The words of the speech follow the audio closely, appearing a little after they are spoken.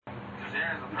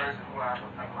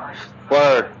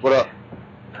Word. What up?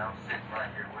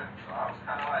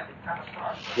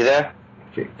 You there?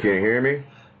 Can you hear me?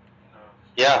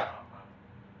 Yeah.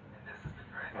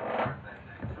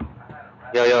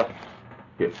 Yo, yo.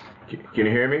 Can you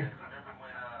hear me?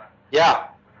 Yeah.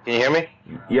 Can you hear me?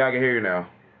 Yeah, I can hear you now.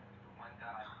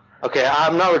 Okay,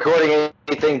 I'm not recording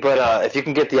anything, but if you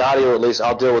can get the audio at least,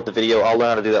 I'll deal with the video. I'll learn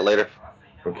how to do that later.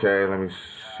 Okay, let me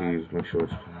see. Make sure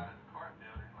it's...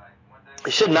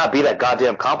 It should not be that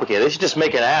goddamn complicated. They should just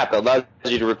make an app that allows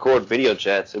you to record video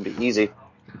chats. It'd be easy.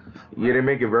 Yeah, they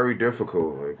make it very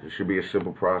difficult. Like, it should be a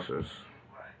simple process.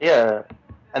 Yeah.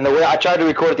 And the way I tried to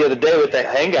record it the other day with the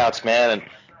Hangouts, man,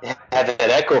 and had that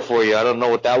echo for you. I don't know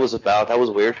what that was about. That was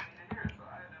weird.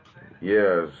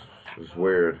 Yeah, it's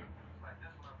weird.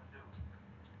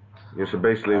 Yeah, so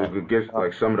basically we could get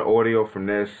like some of the audio from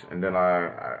this, and then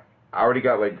I already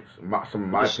got like some of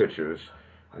my pictures,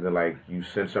 and then like you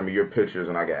send some of your pictures,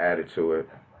 and I can add it to it.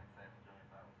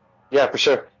 Yeah, for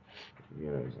sure. You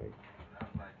know, like,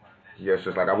 yeah, it's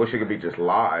just like I wish it could be just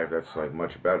live. That's like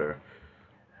much better.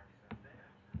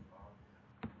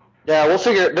 Yeah, we'll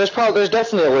figure. There's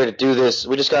definitely a way to do this.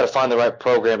 We just got to find the right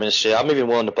program and shit. I'm even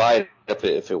willing to buy it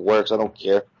if it works. I don't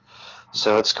care.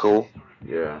 So it's cool.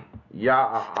 Yeah,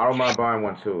 I don't mind buying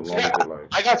one too, as long as it like.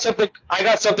 I got something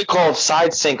called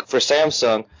SideSync for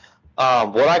Samsung.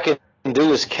 What I can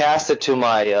do is cast it to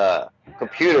my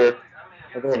computer,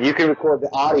 and then you can record the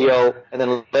audio, and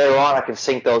then later on I can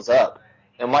sync those up.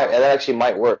 That actually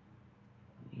might work.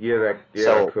 Yeah,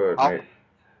 So that could.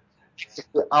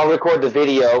 I'll record the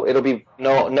video. It'll be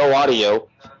no audio,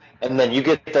 and then you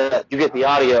get the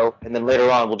audio, and then later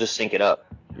on we'll just sync it up.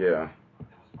 Yeah.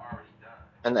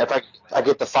 And if I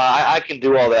get the file, I can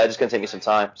do all that. It's just gonna take me some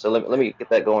time. So let me get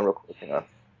that going real quick. Hang on.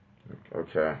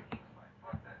 Okay.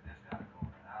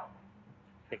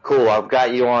 Okay, cool. I've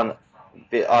got you on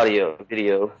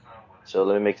video. So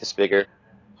let me make this bigger.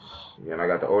 Yeah, and I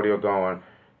got the audio going.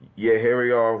 Yeah, here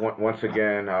we are once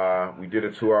again. We did a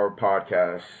 2-hour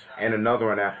podcast and another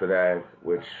one after that,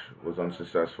 which was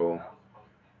unsuccessful.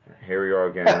 Here we are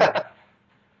again.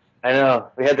 I know.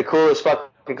 We had the coolest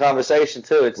fucking conversation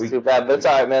too. It's too bad, but it's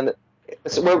alright, man.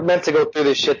 We're meant to go through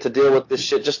this shit to deal with this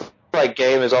shit. Just like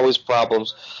game, there's always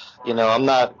problems. You know, I'm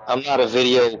not a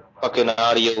video fucking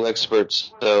audio expert,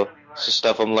 so it's just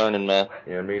stuff I'm learning, man.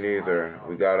 Yeah, me neither.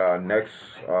 We got next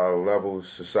level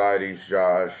societies,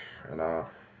 Josh, and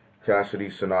Cassidy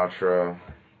Sinatra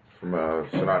from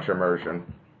Sinatra Immersion.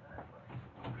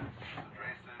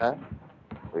 Okay.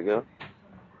 There we go.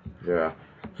 Yeah.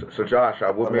 So Josh,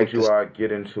 what made you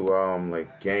get into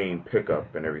like game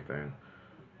pickup and everything?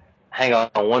 Hang on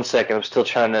 1 second. I'm still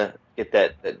trying to get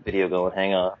that video going.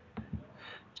 Hang on.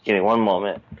 Just give me one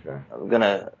moment. Okay. We're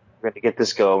gonna get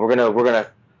this going. We're gonna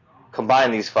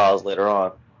combine these files later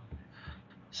on.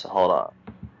 So hold on.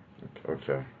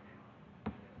 Okay.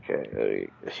 Okay.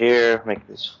 Here, make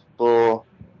this full.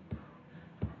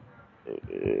 No,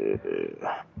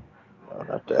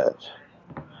 not that.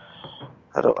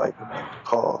 How do I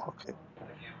call? Okay.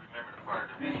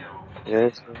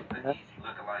 Yes.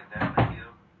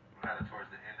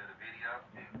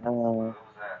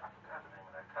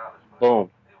 Boom.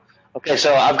 Okay,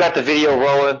 so I've got the video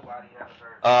rolling.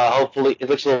 Hopefully, it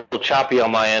looks a little choppy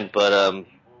on my end, but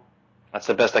that's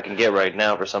the best I can get right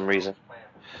now for some reason.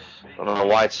 I don't know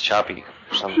why it's choppy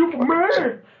for some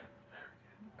reason.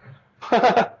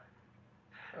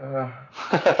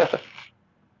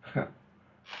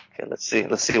 Okay, let's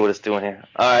see what it's doing here.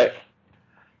 All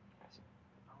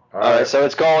right. So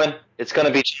it's going. It's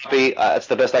gonna be choppy. It's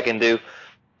the best I can do.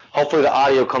 Hopefully the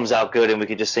audio comes out good and we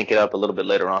can just sync it up a little bit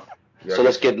later on. Yeah, so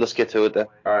let's get to it then.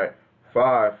 All right.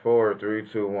 5, 4, 3,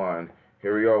 2, 1.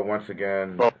 Here we are once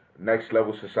again. Next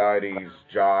Level Societies,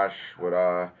 Josh, with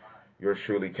yours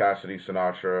truly, Cassidy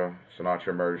Sinatra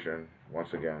Immersion,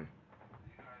 once again.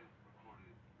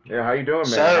 Yeah, how you doing, man?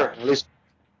 Sir, at least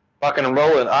fucking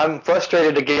rolling. I'm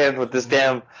frustrated again with this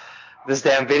damn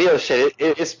video shit.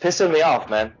 It's pissing me off,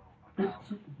 man.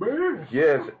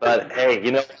 Yes. But hey,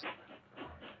 you know.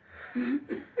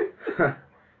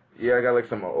 Yeah, I got like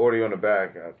some audio in the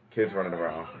back. Kids running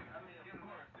around.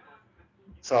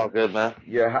 It's all good, man.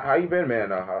 Yeah, how you been, man?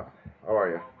 How are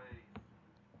you?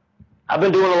 I've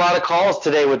been doing a lot of calls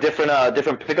today with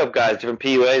different pickup guys, different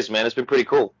PUAs, man. It's been pretty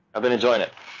cool. I've been enjoying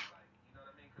it.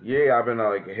 Yeah, I've been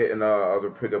like hitting other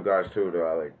pickup guys too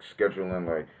to like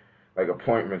scheduling like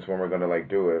appointments when we're gonna like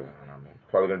do it. I'm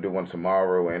probably gonna do one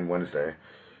tomorrow and Wednesday.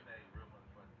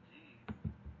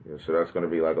 Yeah, so that's gonna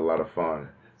be like a lot of fun.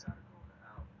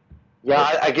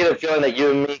 Yeah, I get a feeling that you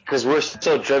and me, because we're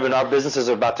still driven, our businesses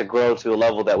are about to grow to a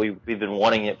level that we've been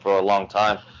wanting it for a long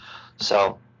time.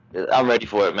 So I'm ready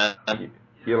for it, man.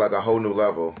 You're like a whole new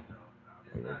level,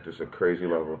 just a crazy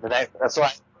level. That's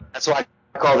why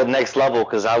I call it next level,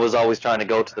 because I was always trying to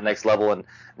go to the next level, and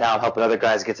now I'm helping other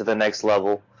guys get to the next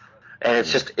level. And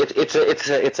it's just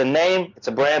it's a name, it's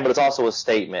a brand, but it's also a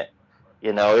statement.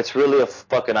 You know, it's really a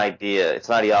fucking idea. It's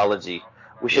an ideology.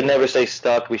 We should never stay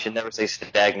stuck. We should never stay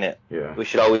stagnant. Yeah. We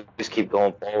should always keep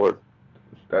going forward.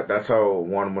 That's how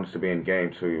one wants to be in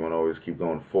game too. You want to always keep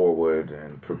going forward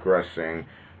and progressing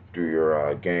through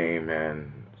your game,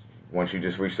 and once you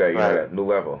just reach that, that new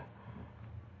level.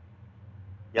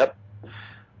 Yep.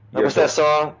 What's that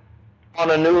song? On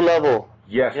a New Level.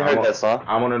 Yes, you heard that song.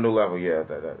 I'm on a new level. Yeah,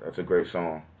 that's a great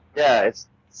song. Yeah, it's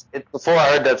before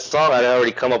I heard that song, I'd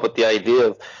already come up with the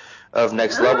idea of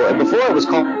next level, and before it was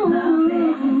called. I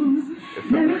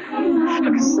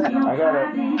got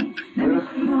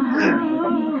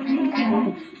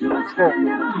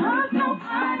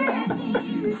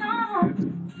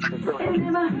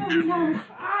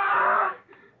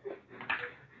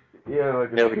Yeah,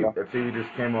 like a TV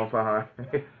just came on behind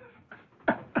me.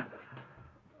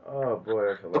 Oh boy,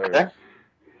 that's hilarious. Okay.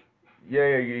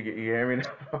 Yeah, you hear me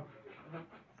now?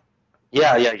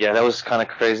 Yeah, that was kind of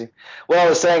crazy. What I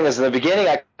was saying is, in the beginning,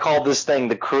 I called this thing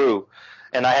the crew,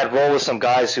 and I had rolled with some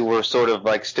guys who were sort of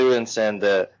like students, and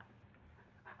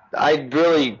I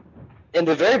really, in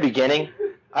the very beginning,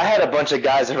 I had a bunch of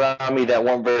guys around me that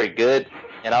weren't very good,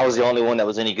 and I was the only one that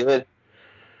was any good,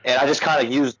 and I just kind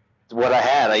of used what I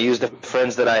had. I used the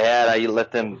friends that I had. I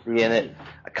let them be in it.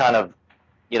 I kind of,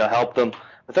 helped them.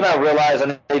 But then I realized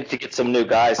I needed to get some new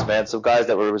guys, man, some guys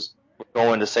that were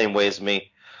going the same way as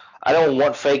me. I don't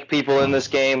want fake people in this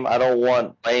game. I don't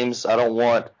want lames. I don't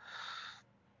want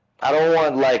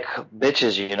like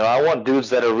bitches, I want dudes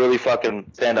that are really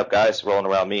fucking stand-up guys rolling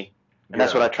around me. And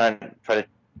that's what I try to teach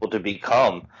people to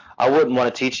become. I wouldn't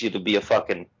want to teach you to be a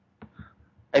fucking...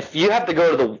 If you have to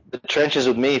go to the trenches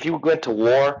with me, if you went to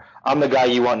war, I'm the guy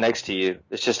you want next to you.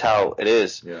 It's just how it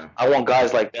is. Yeah. I want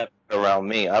guys like that around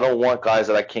me. I don't want guys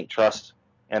that I can't trust,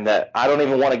 and that I don't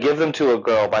even want to give them to a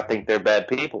girl if I think they're bad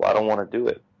people. I don't want to do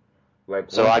it.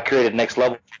 So I created next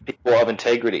level people of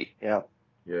integrity. Yeah.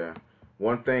 Yeah.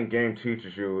 One thing game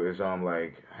teaches you is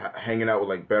like hanging out with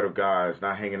like better guys,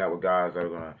 not hanging out with guys that are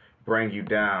gonna bring you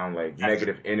down, like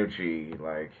negative energy,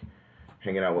 like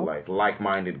hanging out with like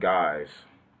like-minded guys.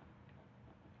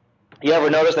 You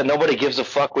ever notice that nobody gives a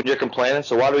fuck when you're complaining?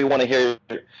 So why do we want to hear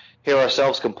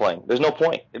ourselves complain? There's no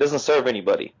point. It doesn't serve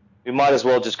anybody. We might as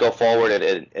well just go forward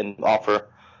and offer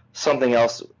something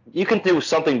else. You can do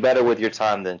something better with your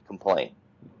time than complain.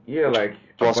 Yeah, like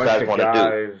a bunch of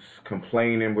guys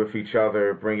complaining with each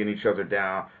other, bringing each other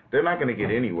down. They're not going to get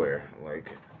anywhere,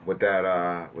 like with that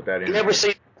energy. You ever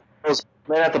see those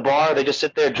men at the bar? They just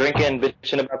sit there drinking,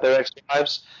 bitching about their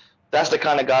ex-wives. That's the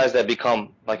kind of guys that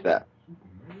become like that.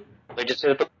 They just sit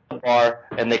at the bar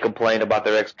and they complain about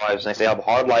their ex-wives, and they say how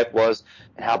hard life was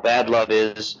and how bad love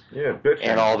is,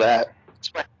 and all that.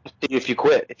 That's what happens to you if you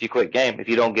quit game, if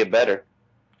you don't get better.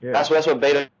 Yeah. That's what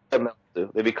beta males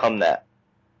do. They become that.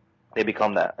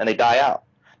 And they die out.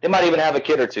 They might even have a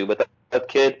kid or two, but that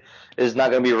kid is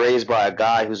not going to be raised by a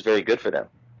guy who's very good for them.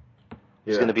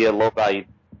 It's going to be a low value.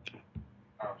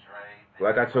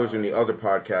 Like I told you in the other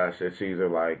podcast, it's either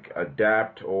like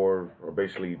adapt or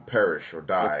basically perish or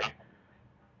die.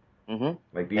 Mm-hmm.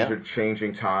 Like these are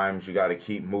changing times. You got to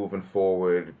keep moving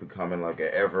forward, becoming like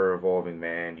an ever evolving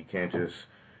man. You can't just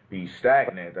be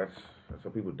stagnant. That's how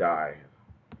people die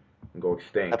and go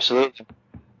extinct. Absolutely.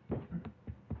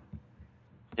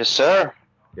 Yes, sir.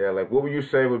 Yeah, like what would you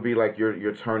say would be like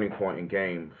your turning point in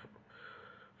game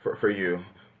for you?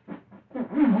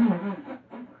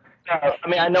 I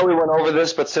mean, I know we went over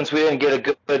this, but since we didn't get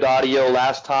a good audio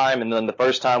last time, and then the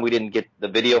first time we didn't get the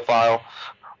video file,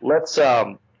 let's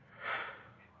tell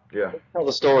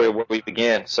the story of where we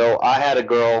began. So I had a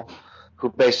girl who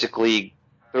basically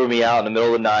threw me out in the middle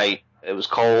of the night. It was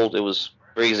cold. It was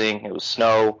freezing. It was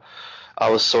snow. I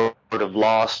was sort of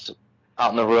lost out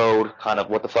in the road, kind of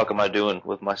what the fuck am I doing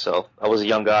with myself? I was a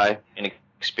young guy,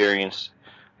 inexperienced.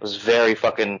 I was very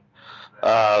fucking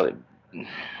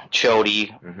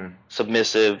chody,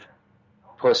 submissive,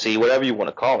 pussy, whatever you want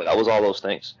to call it. I was all those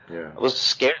things. Yeah. I was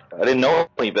scared. I didn't know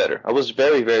any better. I was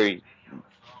very, very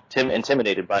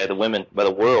intimidated by the women, by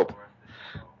the world.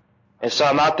 And so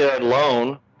I'm out there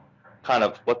alone, kind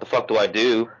of, what the fuck do I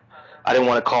do? I didn't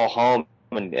want to call home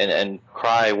and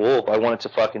cry wolf. I wanted to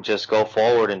fucking just go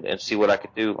forward and see what I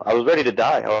could do. I was ready to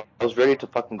die. I was ready to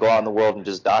fucking go out in the world and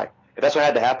just die. If that's what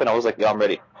had to happen, I was like, yeah, I'm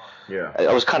ready. Yeah.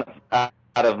 I was kind of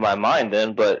out of my mind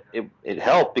then, but it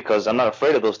helped because I'm not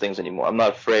afraid of those things anymore. I'm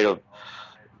not afraid of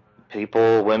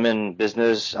people, women,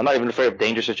 business. I'm not even afraid of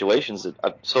dangerous situations.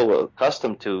 I'm so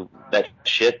accustomed to that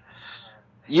shit.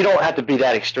 You don't have to be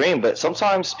that extreme, but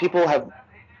sometimes people have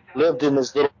lived in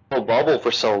this little bubble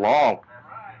for so long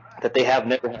that they have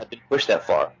never had been pushed that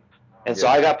far. And so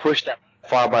I got pushed that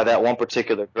far by that one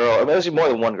particular girl. I mean, there's more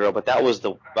than one girl, but that was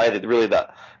really the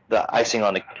icing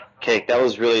on the cake. That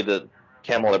was really the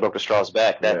camel that broke the straw's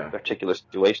back, that particular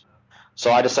situation.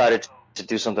 So I decided to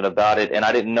do something about it, and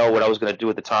I didn't know what I was going to do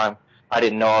at the time. I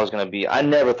didn't know I was going to be – I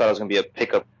never thought I was going to be a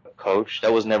pickup coach.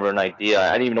 That was never an idea.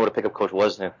 I didn't even know what a pickup coach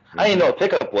was then. I didn't even know what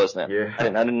pickup was then. Yeah. I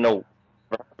didn't know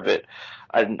of it.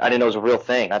 I didn't know it was a real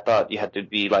thing. I thought you had to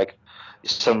be like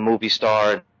some movie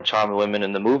star and charming women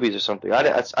in the movies or something.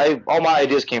 All my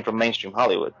ideas came from mainstream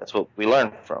Hollywood. That's what we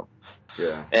learned from.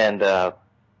 Yeah. And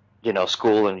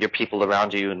school and your people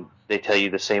around you, and they tell you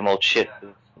the same old shit.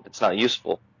 It's not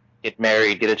useful. Get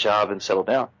married, get a job, and settle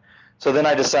down. So then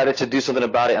I decided to do something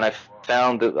about it, and I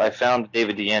found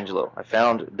David D'Angelo. I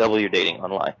found W Dating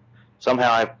online.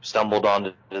 Somehow I stumbled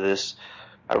onto this.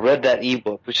 I read that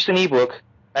ebook, which is an ebook.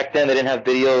 Back then they didn't have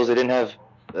videos, they didn't have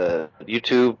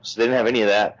YouTube, so they didn't have any of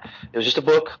that. It was just a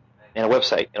book and a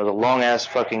website. It was a long ass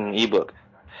fucking ebook.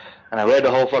 And I read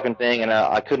the whole fucking thing, and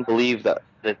I couldn't believe that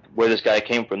where this guy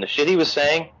came from. The shit he was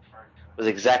saying was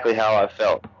exactly how I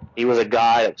felt. He was a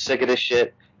guy that was sick of this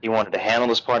shit. He wanted to handle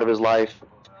this part of his life.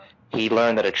 He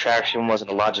learned that attraction wasn't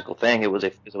a logical thing. It was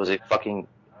a fucking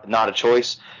not a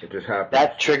choice. It just happens.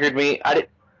 That triggered me.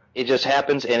 It just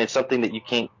happens, and it's something that you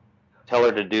can't tell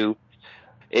her to do.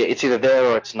 It's either there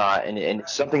or it's not, and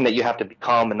it's something that you have to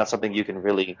become, and not something you can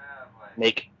really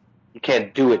make. You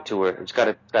can't do it to her. It's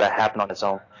gotta happen on its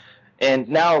own. And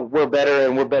now we're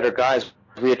better guys.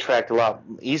 We attract a lot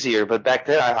easier. But back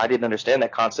then, I didn't understand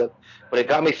that concept. But it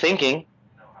got me thinking.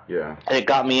 Yeah. And it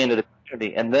got me into the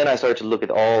community. And then I started to look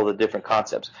at all the different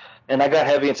concepts. And I got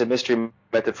heavy into mystery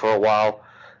method for a while.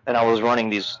 And I was running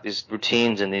these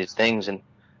routines and these things. And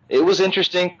it was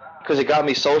interesting because it got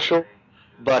me social.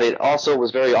 But it also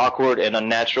was very awkward and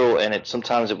unnatural. And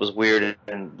sometimes it was weird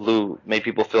and made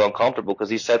people feel uncomfortable because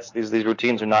these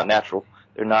routines are not natural.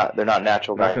 They're not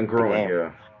natural. Not congruent,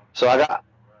 yeah. So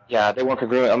they weren't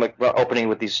congruent. I'm like opening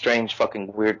with these strange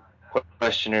fucking weird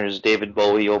questioners, David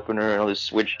Bowie opener, and all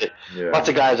this weird shit. Yeah. Lots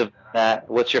of guys have that.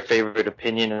 What's your favorite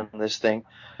opinion on this thing?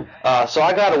 So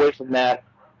I got away from that,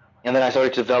 and then I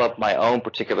started to develop my own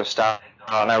particular style,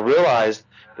 and I realized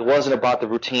it wasn't about the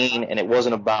routine, and it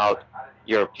wasn't about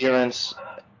your appearance.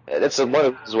 That's one of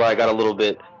the reasons why I got a little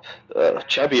bit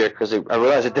chubbier, because I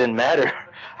realized it didn't matter.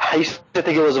 I used to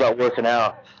think it was about working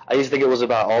out. I used to think it was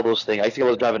about all those things. I used to think I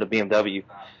was driving a BMW.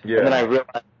 Yeah. And then I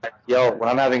realized, when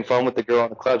I'm having fun with the girl in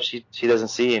the club, she doesn't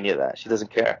see any of that. She doesn't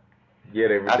care. Yeah,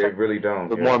 they really don't.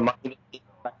 With more money,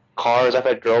 cars. I've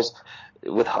had girls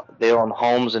with they own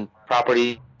homes and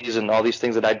properties and all these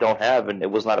things that I don't have, and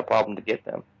it was not a problem to get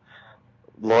them.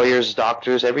 Lawyers,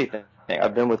 doctors, everything.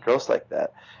 I've been with girls like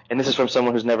that, and this is from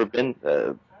someone who's never been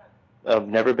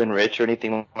rich or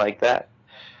anything like that.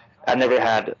 I never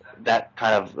had that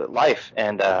kind of life,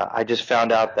 and I just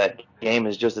found out that game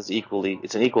is just as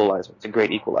it's an equalizer. It's a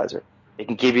great equalizer. It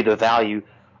can give you the value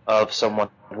of someone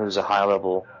who's a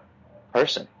high-level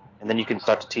person, and then you can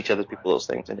start to teach other people those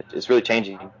things, and it's really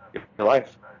changing your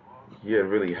life. Yeah, it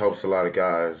really helps a lot of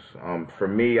guys. For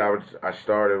me, I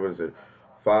started,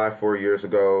 4 years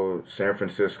ago, San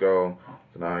Francisco,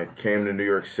 and I came to New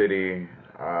York City.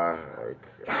 I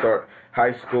start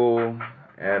high school,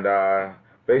 and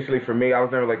basically for me, I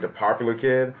was never like the popular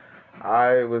kid.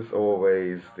 I was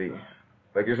always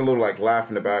there's a little like laugh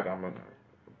in the back.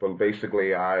 But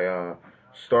basically I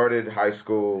started high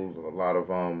school. A lot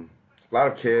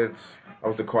of kids. I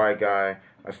was the quiet guy.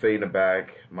 I stayed in the back,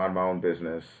 mind my own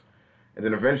business. And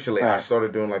then eventually I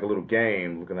started doing like a little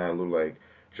game, looking at a little like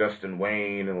Justin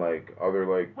Wayne and like other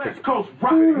like West Coast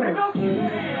rock, nigga.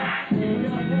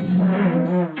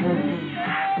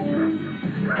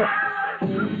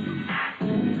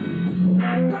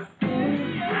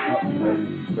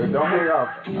 But don't hang up.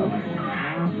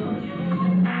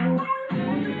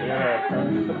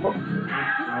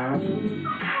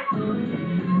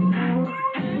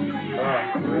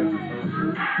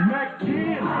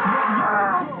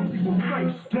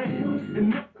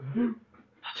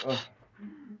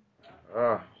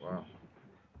 Wow.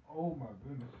 Oh my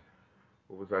goodness.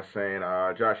 What was I saying?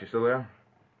 Josh, you still there?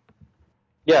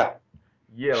 Yeah.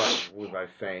 Yeah, like, what was I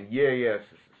saying? Yeah.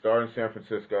 Started in San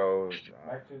Francisco.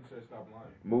 Back to said stop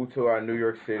lying. Moved to New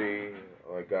York City.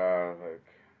 Like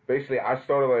basically, I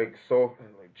started like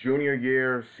junior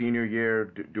year, senior year,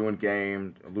 doing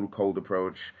game, a little cold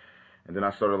approach, and then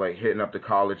I started like hitting up the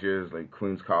colleges, like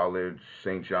Queens College,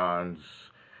 St. John's,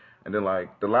 And then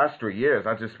like the last 3 years,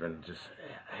 I just been just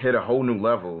hit a whole new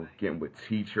level, getting with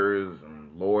teachers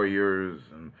and lawyers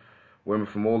and women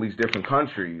from all these different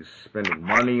countries, spending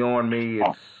money on me.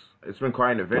 It's been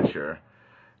quite an adventure.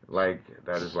 Like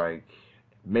that is like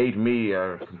made me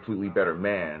a completely better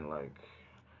man. Like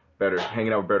better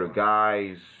hanging out with better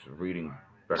guys, reading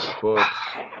better books,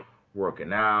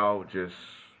 working out, just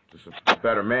a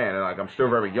better man. And like I'm still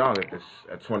very young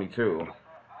at 22,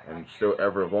 and still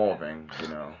ever evolving. You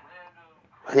know.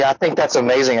 Yeah, I think that's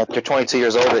amazing at you're 22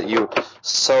 years old that you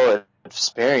so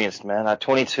experienced, man. At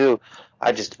 22,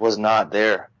 I just was not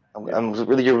there.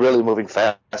 You're really moving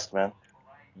fast, man.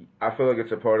 I feel like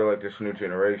it's a part of like this new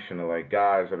generation of like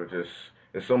guys that are just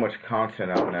there's so much content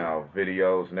out now,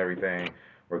 videos and everything,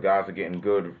 where guys are getting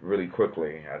good really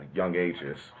quickly at young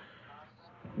ages.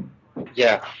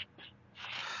 Yeah.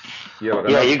 Yeah, like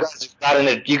Yeah, another.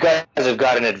 you guys have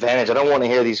got an advantage. I don't want to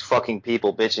hear these fucking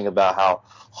people bitching about how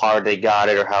hard they got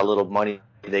it or how little money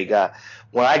they got.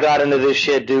 When I got into this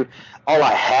shit, dude, all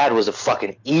I had was a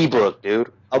fucking ebook,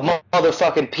 dude. A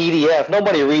motherfucking PDF.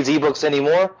 Nobody reads ebooks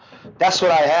anymore. That's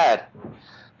what I had.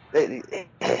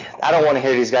 I don't want to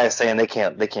hear these guys saying they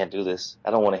can't do this.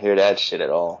 I don't want to hear that shit at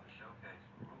all.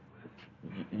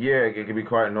 Yeah, it can be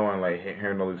quite annoying, like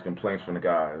hearing all these complaints from the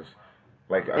guys.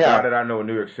 Like a guy Yeah. that I know in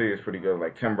New York City is pretty good,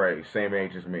 like Tim Ray, same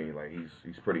age as me. Like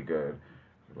he's pretty good.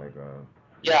 Like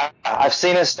Yeah, I've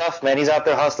seen his stuff, man. He's out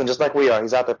there hustling just like we are.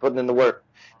 He's out there putting in the work.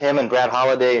 Him and Brad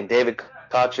Holiday and David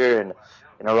Kocher and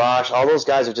Arash, all those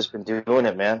guys have just been doing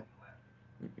it, man.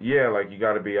 yeah, like you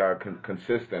got to be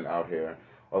consistent out here.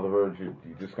 Otherwise, you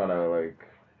just kind of like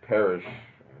perish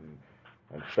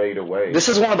and fade away. This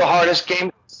is one of the hardest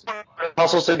game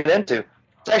hustles to get into.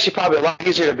 It's actually probably a lot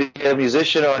easier to be a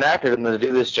musician or an actor than to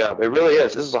do this job. It really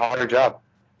is. This is a harder job.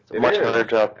 It's a It much is, harder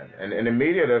job. and the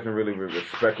media doesn't really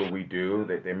respect what we do.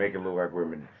 They make it look like we're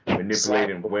manipulating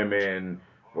Exactly. women.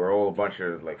 We're all a bunch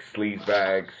of like sleaze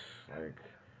bags, like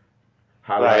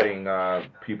Right. highlighting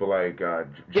people like You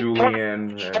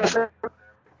Julian and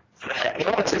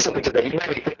want to say something today? You made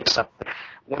me think of something.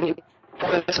 When you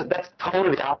that's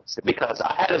totally the opposite because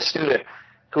I had a student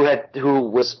who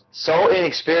was so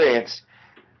inexperienced.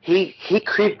 He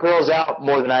creeped girls out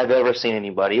more than I've ever seen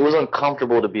anybody. It was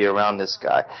uncomfortable to be around this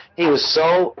guy. He was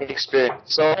so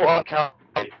inexperienced, so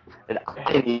uncomfortable that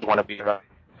I didn't even want to be around.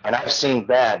 And I've seen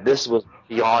bad. This was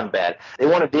beyond bad. They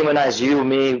want to demonize you,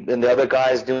 me, and the other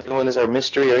guys doing this, or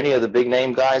Mystery, or any of the big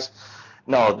name guys.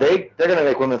 No, they're gonna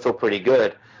make women feel pretty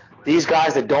good. These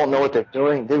guys that don't know what they're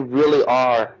doing, they really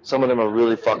are. Some of them are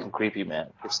really fucking creepy, man.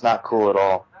 It's not cool at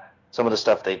all. Some of the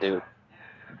stuff they do.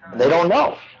 And they don't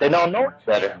know. They don't know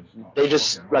better. They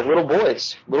just like little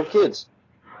boys, little kids.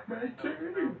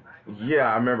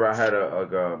 yeah, I remember I had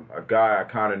a guy I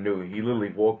kind of knew. He literally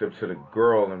walked up to the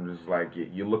girl and was like,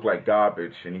 "You look like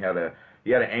garbage," and he had an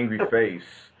angry face,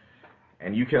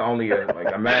 and you can only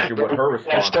like imagine what her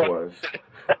response was.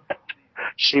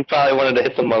 She probably wanted to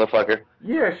hit the motherfucker.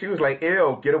 Yeah, she was like,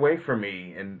 "Ew, get away from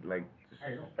me," and like,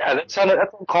 Yeah, that's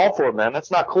uncalled for, man.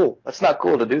 That's not cool. That's not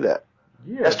cool to do that.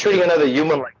 yeah, That's treating another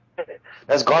human like shit.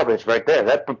 That's garbage right there.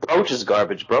 That approach is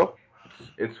garbage, bro.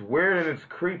 it's weird and it's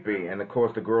creepy. And of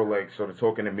course, the girl like sort of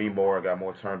talking to me more, got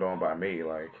more turned on by me.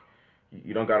 Like,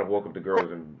 you don't gotta walk up to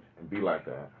girls and be like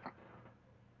that.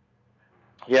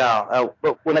 Yeah,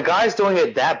 but when a guy's doing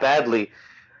it that badly,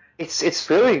 it's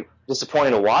really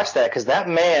disappointing to watch that because that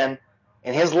man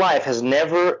in his life has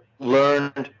never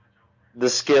learned the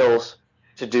skills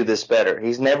to do this better.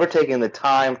 He's never taken the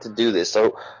time to do this.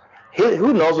 So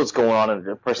who knows what's going on in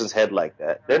a person's head like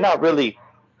that? They're not really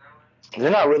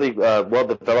well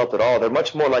developed at all. They're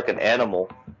much more like an animal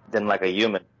than like a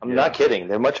human. I'm not Yeah. kidding.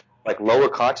 They're much like lower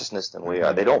consciousness than we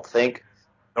are. Mhm. They don't think.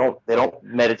 They don't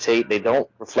meditate. They don't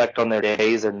reflect on their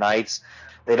days, their nights.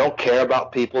 They don't care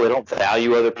about people. They don't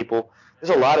value other people.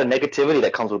 There's a lot of negativity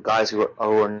that comes with guys who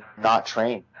are not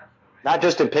trained, not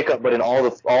just in pickup, but in all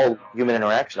human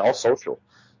interaction, all social.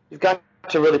 You've got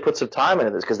to really put some time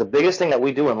into this because the biggest thing that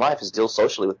we do in life is deal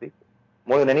socially with people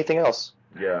more than anything else.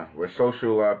 Yeah, we're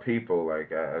social people.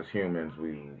 Like as humans,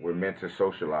 we're meant to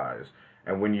socialize.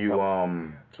 And when you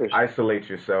isolate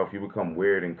yourself, you become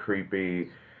weird and creepy,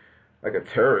 like a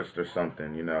terrorist or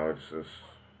something. You know,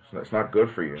 it's not good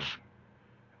for you.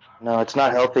 No, it's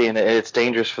not healthy and it's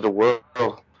dangerous for the world.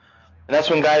 And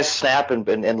that's when guys snap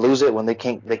and lose it when they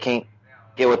can't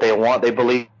get what they want. They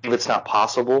believe it's not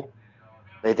possible.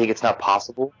 They think it's not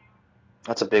possible.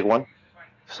 That's a big one.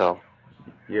 So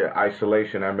Yeah,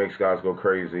 isolation that makes guys go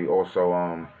crazy.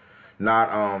 Also, not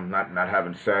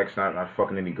having sex, not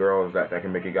fucking any girls that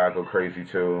can make a guy go crazy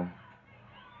too.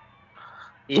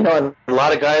 You know, and a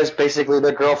lot of guys, basically,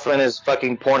 their girlfriend is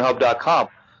fucking Pornhub.com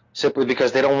simply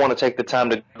because they don't want to take the time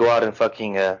to go out and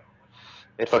fucking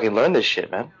learn this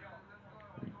shit, man.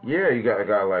 Yeah, you got a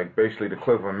guy like basically the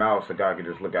clip of a mouse. A guy can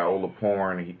just look at all the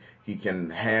porn he can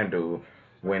handle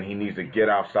when he needs to get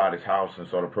outside his house and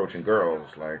start approaching girls.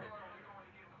 Like,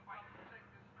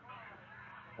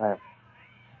 Right.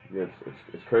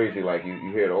 it's crazy. Like you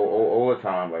hear it all the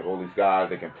time. Like all these guys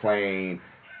they complain,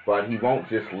 but he won't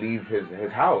just leave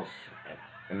his house.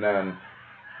 And then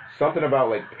something about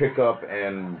like pickup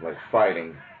and like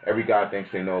fighting. Every guy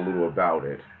thinks they know a little about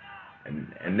it,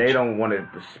 and they don't want to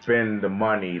spend the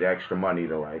money, the extra money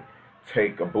to like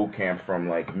take a boot camp from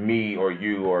like me or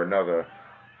you or another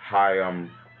high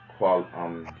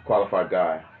qualified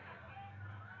guy.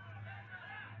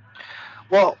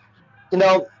 Well, you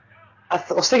know,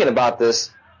 was thinking about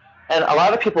this, and a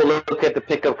lot of people look at the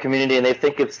pickup community and they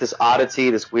think it's this oddity,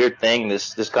 this weird thing,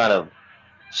 this kind of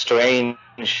strange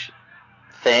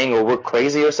thing, or we're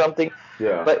crazy or something.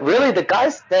 Yeah. But really, the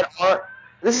guys that aren't.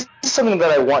 This is something that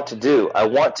I want to do. I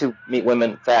want to meet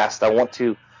women fast. I want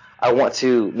to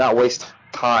not waste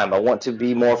time. I want to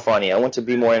be more funny. I want to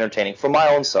be more entertaining for my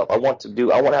own self. I want to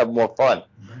have more fun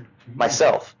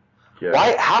myself. Yeah.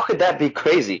 Why? How could that be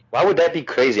crazy? Why would that be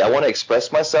crazy? I want to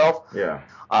express myself. Yeah.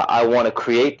 I want to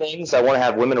create things. I want to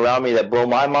have women around me that blow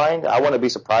my mind. I want to be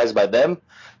surprised by them.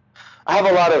 I have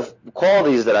a lot of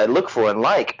qualities that I look for and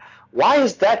like. Why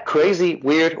is that crazy,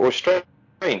 weird, or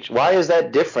strange? Why is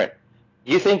that different?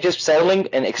 You think just settling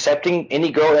and accepting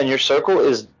any girl in your circle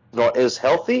is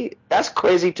healthy? That's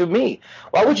crazy to me.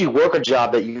 Why would you work a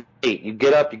job that you hate? You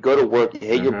get up, you go to work, you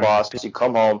hate your boss, you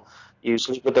come home, you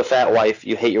sleep with a fat wife,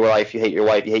 you hate your wife, you hate your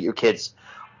wife, you hate your kids.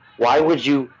 Why would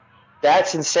you?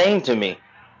 That's insane to me.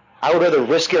 I would rather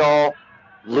risk it all,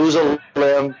 lose a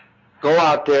limb, go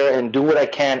out there and do what I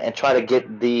can and try to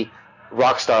get the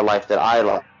rock star life that I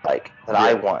like, that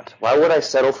I Yeah. want. Why would I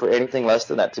settle for anything less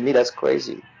than that? To me, that's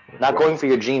crazy. Not Like, going for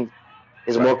your dreams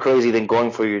is like, more crazy than going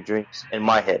for your dreams in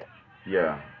my head.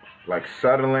 yeah. Like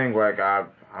settling. Like I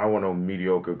want a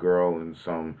mediocre girl and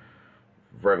some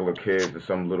regular kids in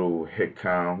some little hick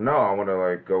town. No, I want to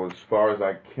like go as far as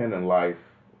I can in life,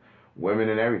 women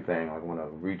and everything. I want to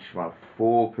reach my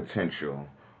full potential.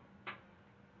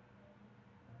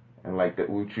 And like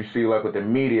what you see like with the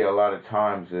media a lot of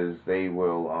times is they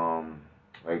will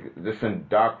like this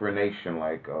indoctrination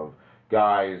like of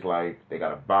guys like they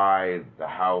gotta buy the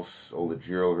house, all the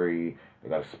jewelry, they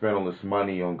gotta spend all this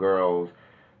money on girls,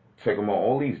 take them on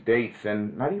all these dates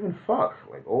and not even fuck,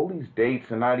 like all these dates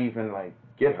and not even like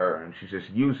get her, and she's just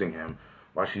using him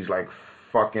while she's like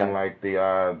fucking like the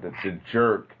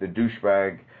jerk, the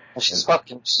douchebag. And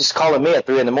She's calling me at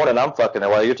 3 a.m. I'm fucking her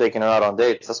while you're taking her out on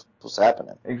dates. That's what's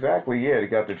happening. exactly, yeah. They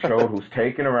got the chode who's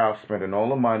taking her out, spending all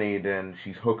the money, then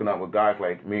she's hooking up with guys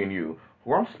like me and you,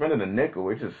 who I'm spending a nickel.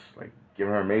 We're just like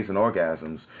giving her amazing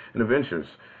orgasms and adventures.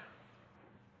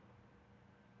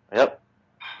 Yep.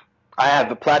 I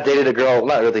have dated a girl,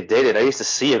 not really dated. I used to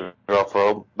see a girl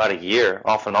for about a year,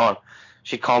 off and on.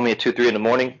 She'd call me at 2, 3 in the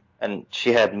morning, and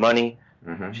she had money,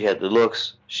 Mm-hmm. she had the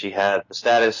looks, she had the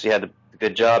status, she had the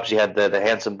good job, she had the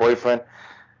handsome boyfriend.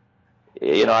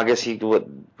 You know, I guess I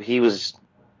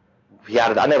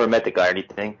never met the guy or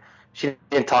anything. She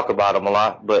didn't talk about him a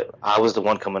lot, but I was the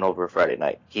one coming over Friday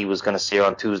night. He was gonna see her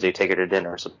on Tuesday, take her to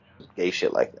dinner, or some gay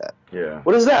shit like that. Yeah.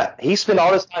 What is that? He spent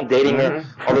all this time dating her, all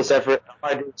Mm-hmm. this effort.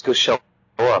 All I did was go show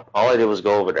up. All I did was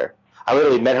go over there. I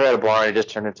literally met her at a bar and it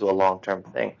just turned into a long-term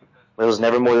thing. It was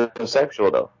never more than sexual,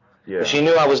 though. Yeah. She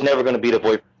knew I was never going to be the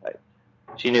boyfriend type.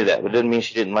 She knew that, but it didn't mean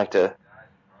she didn't like to,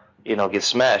 get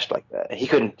smashed like that. And he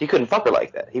couldn't fuck her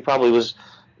like that. He probably was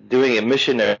doing it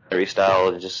missionary style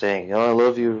and just saying, "Oh, I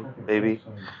love you, baby."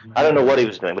 I don't know what he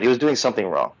was doing, but he was doing something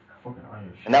wrong.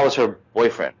 And that was her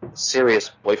boyfriend, a serious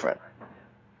boyfriend.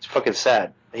 It's fucking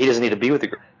sad. He doesn't need to be with a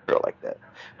girl like that.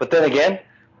 But then again,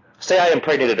 say I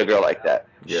impregnated a girl like that.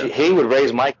 Yeah. He would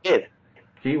raise my kid.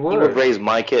 He He would would. raise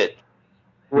my kid. He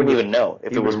He wouldn't would. even know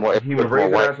if He it was would. more, if He it would was more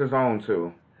raise it white. as his own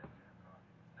too.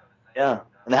 Yeah.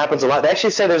 And that happens a lot. They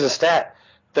actually say there's a stat.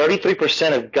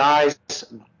 33% of guys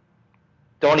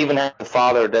don't even have the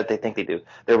father that they think they do.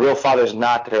 Their real father is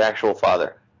not their actual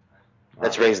father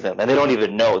that's raised them. And they don't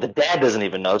even know. The dad doesn't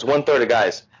even know. It's 1/3 of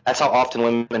guys. That's how often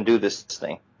women do this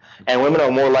thing. And women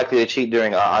are more likely to cheat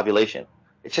during ovulation.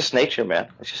 It's just nature, man.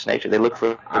 It's just nature. They look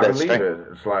for I that believe strength. it.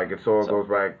 It's like it all So, goes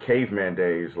back caveman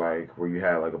days, like where you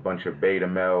had like a bunch of beta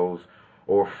males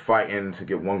or fighting to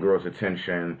get one girl's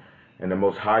attention, and the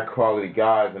most high quality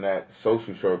guys in that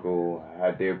social circle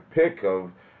had their pick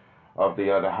of of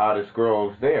the hottest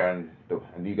girls there, and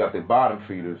you got the bottom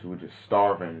feeders who are just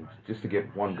starving just to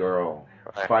get one girl,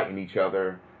 Right. fighting each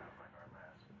other.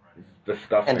 It's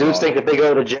disgusting. And dudes think if they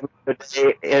go to the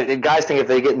gym, guys think if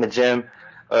they get in the gym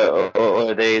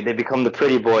or they become the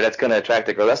pretty boy, that's going to attract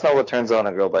a girl. That's not what turns on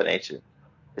a girl by nature.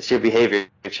 It's your behavior.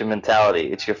 It's your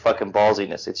mentality. It's your fucking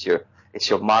ballsiness. It's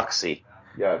your moxie.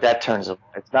 Yes. That turns them.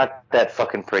 It's not that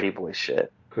fucking pretty boy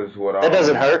shit. Because That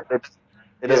doesn't hurt.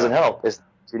 It doesn't help. It's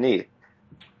what you need.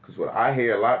 Because what I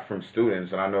hear a lot from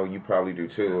students, and I know you probably do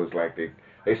too, is like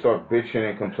they start bitching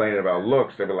and complaining about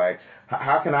looks. They be like,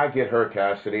 "How can I get her,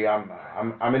 Cassidy? I'm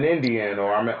an Indian,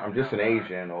 or I'm just an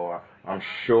Asian, or I'm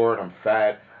short, I'm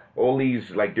fat." All these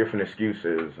like different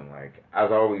excuses, and like I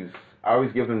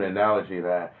always give them the analogy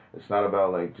that it's not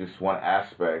about like just one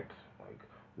aspect. Like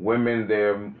women,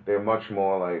 they're much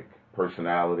more like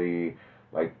personality,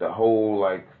 like the whole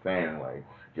like thing, like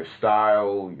your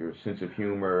style, your sense of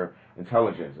humor,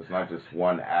 intelligence. It's not just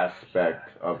one aspect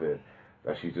of it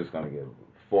that she's just gonna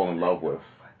fall in love with.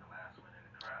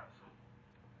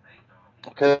 I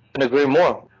couldn't agree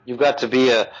more. You've got to be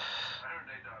a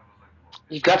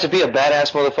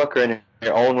badass motherfucker in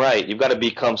your own right. You've got to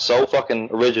become so fucking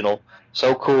original,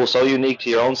 so cool, so unique to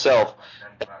your own self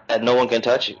that no one can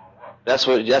touch you. That's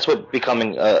what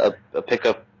becoming a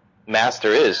pickup master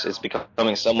is. It's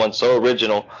becoming someone so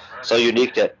original, so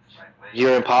unique that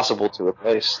you're impossible to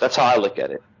replace. That's how I look at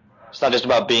it. It's not just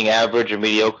about being average or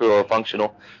mediocre or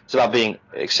functional. It's about being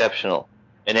exceptional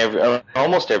in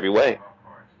almost every way.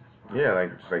 Yeah,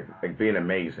 like it's like being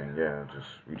amazing. Yeah, just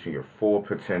reaching your full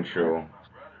potential.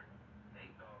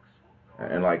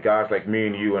 And like guys like me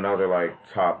and you and other like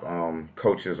top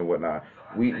coaches and whatnot,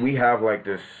 we have like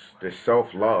this self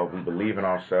love. We believe in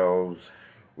ourselves.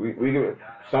 We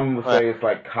some would Right. say it's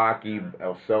like cocky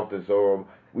or self absorbed.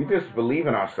 We just believe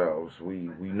in ourselves. We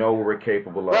know what we're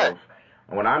capable Right. of.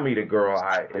 And when I meet a girl,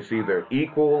 it's either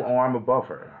equal or I'm above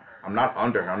her. I'm not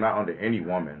under her. I'm not under any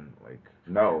woman. Like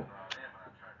no.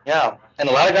 Yeah, and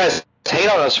a lot of guys hate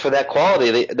on us for that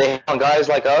quality. They hate on guys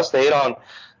like us. They hate on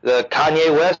the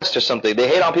Kanye West or something. They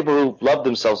hate on people who love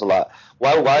themselves a lot.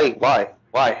 Why?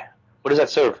 What does that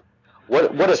serve?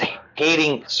 What does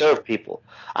hating serve people?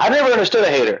 I never understood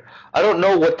a hater. I don't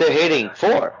know what they're hating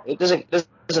for. It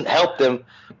doesn't help them.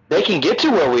 They can get to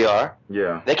where we are.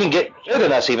 Yeah. They can get better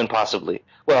than us even possibly.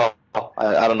 Well,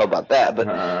 I don't know about that,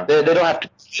 but they don't have to.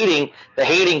 The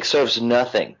hating serves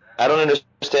nothing. I don't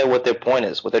understand what their point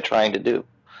is, what they're trying to do.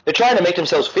 They're trying to make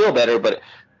themselves feel better, but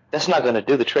that's not going to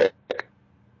do the trick.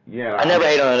 Yeah. I never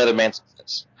hate on another man's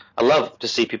success. I love to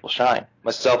see people shine,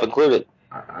 myself included.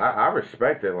 I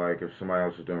respect it. Like if somebody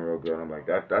else is doing real good, I'm like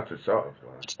that's yourself.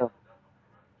 Like.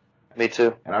 Me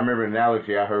too. And I remember an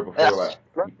analogy I heard before.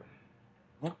 Like,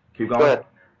 keep Go going. ahead.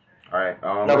 All right.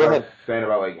 No, Like go I was ahead. saying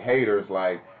about like haters.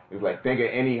 Like it's like think of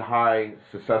any high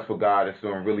successful guy that's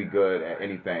doing really good at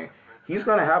anything. He's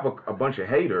gonna have a bunch of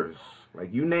haters.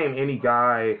 Like you name any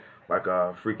guy, like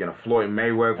a Floyd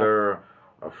Mayweather,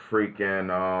 a freaking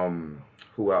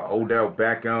Odell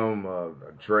Beckham,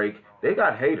 Drake. They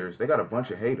got haters. They got a bunch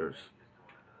of haters.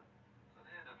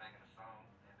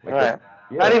 All Like the right.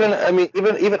 Not yeah, even. I mean,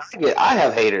 even I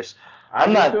have haters. I I'm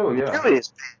do not too. Yeah. nearly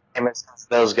as famous as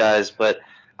those guys, but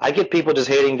I get people just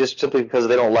hating just simply because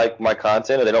they don't like my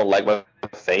content or they don't like my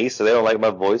face or they don't like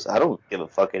my voice. I don't give a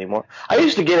fuck anymore. I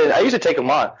used to get it. I used to take them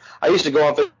on. I used to go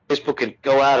on Facebook and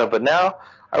go at them, but now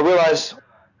I realize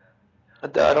I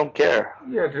don't care.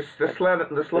 Yeah, just let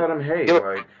them hate.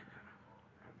 Like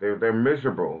they're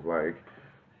miserable. Like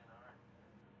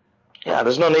Yeah,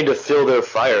 there's no need to fill their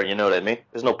fire. You know what I mean?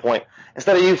 There's no point.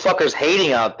 Instead of you fuckers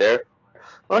hating out there,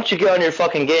 why don't you get on your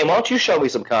fucking game? Why don't you show me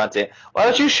some content? Why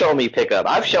don't you show me pickup?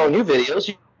 I've shown you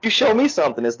videos. You show me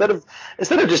something instead of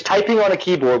just typing on a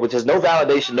keyboard, which has no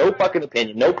validation, no fucking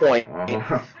opinion, no point.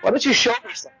 uh-huh. Why don't you show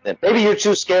me something? Maybe you're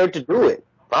too scared to do it.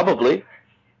 Probably.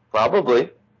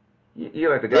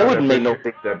 You're like the They guys wouldn't make no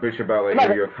thing. that bitch about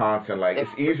like your content. Like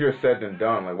it's easier said than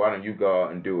done. Like why don't you go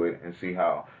out and do it and see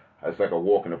how it's like a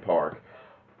walk in the park.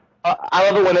 I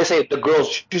love it when they say the girl,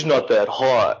 she's not that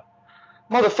hot.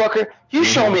 Motherfucker, you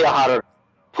show Hmm. me a hotter.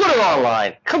 Put it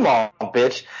online. Come on,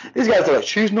 bitch. These guys are like,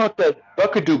 she's not that. I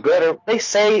could do better. They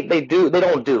say they do. They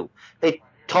don't do. They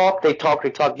talk. They talk.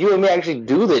 They talk. You and me actually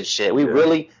do this shit. We Yeah.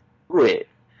 really do it.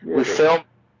 Yeah. We film,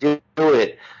 do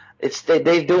it.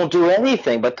 They don't do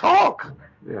anything but talk.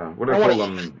 Yeah. What they I call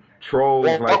want them trolls.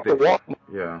 to Like walk the they. walk.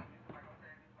 Yeah.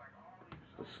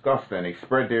 Disgusting. They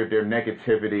spread their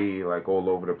negativity like all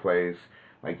over the place.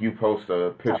 Like you post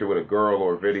a picture with a girl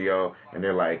or a video, and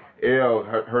they're like, "Ew,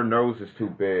 her nose is too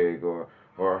big," or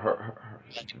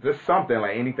just something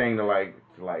like anything to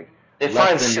like They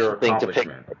find lessen your something to pick.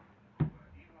 accomplishment.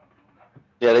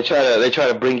 Yeah, they try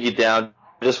to bring you down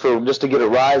just to get a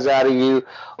rise out of you,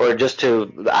 or just to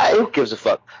who gives a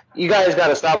fuck? You guys got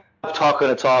to stop talking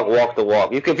the talk, walk the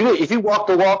walk. If you walk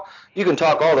the walk, you can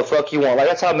talk all the fuck you want. Like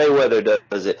that's how Mayweather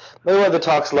does it. Mayweather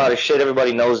talks a lot of shit.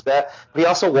 Everybody knows that. But he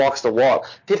also walks the walk.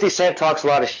 50 Cent talks a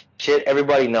lot of shit.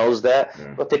 Everybody knows that.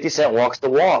 Yeah. But 50 Cent walks the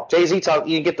walk. Jay-Z talk.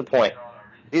 You get the point.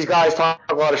 These guys talk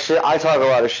a lot of shit. I talk a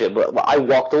lot of shit, but I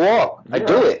walk the walk. I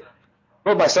do it.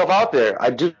 Put myself out there. I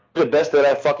do the best that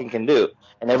I fucking can do.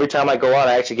 And every time I go out,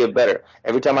 I actually get better.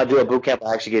 Every time I do a boot camp,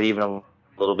 I actually get even a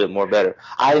little bit more better.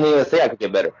 I didn't even think I could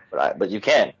get better, but you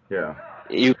can. Yeah.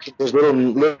 There's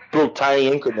little tiny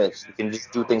increments. You can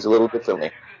just do things a little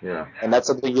differently. Yeah. And that's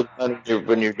something you've done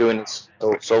when you're doing it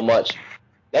so much.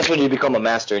 That's when you become a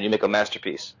master and you make a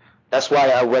masterpiece. That's why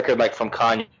a record like from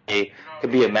Kanye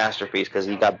could be a masterpiece, because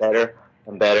he got better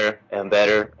and better and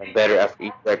better and better after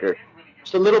each record.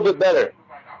 Just a little bit better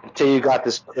until you got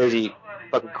this crazy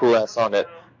fucking cool ass song that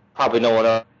probably no one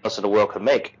else in the world could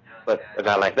make, but a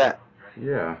guy like that.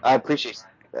 Yeah. I appreciate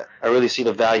that. I really see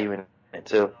the value in it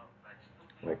too.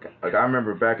 Like I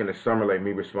remember back in the summer, like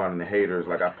me responding to haters.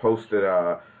 Like I posted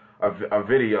a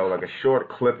video, like a short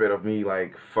clip of me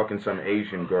like fucking some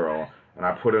Asian girl, and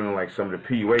I put it in like some of the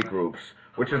PUA groups,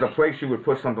 which is a place you would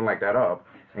put something like that up.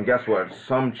 And guess what?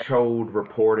 Some chode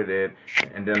reported it,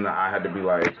 and then I had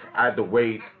to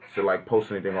wait to like post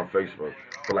anything on Facebook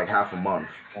for like half a month.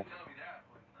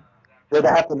 That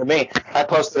happened to me. I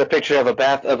posted a picture of a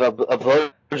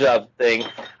blowjob thing.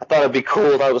 I thought it'd be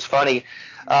cool. I thought it was funny.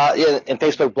 And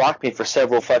Facebook blocked me for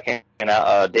several fucking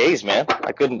days, man.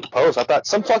 I couldn't post. I thought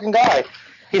some fucking guy,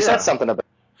 he said something about it.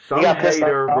 Some He got pissed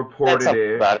hater off, reported said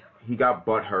it. about it. He got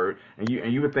butthurt, and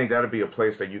you would think that'd be a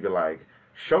place that you could like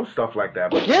show stuff like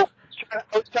that. But Yeah.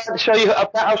 I was trying to show you.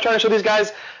 I was trying to show these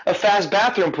guys a fast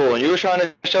bathroom pool, and you were trying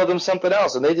to show them something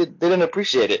else, and they didn't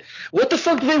appreciate it. What the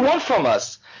fuck do they want from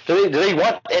us? Do they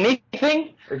want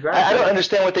anything? exactly, I don't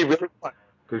understand what they really want.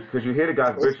 Because you hear the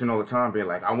guys bitching all the time, being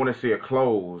like, "I want to see her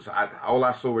clothes. All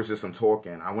I saw was just some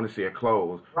talking. I want to see her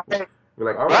clothes." Right. We're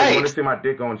like, "All right, you want to Right. see my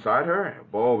dick go inside her?"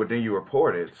 Well, but then you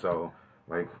report it. So,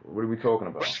 like, what are we talking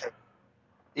about?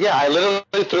 Yeah, I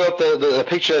literally threw up the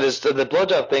picture of the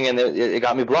blowjob thing, and it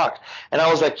got me blocked. And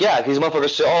I was like, yeah, these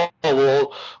motherfuckers say, oh,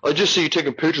 well, I just see you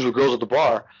taking pictures with girls at the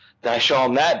bar. Then I show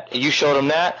them that, and you showed them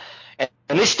that,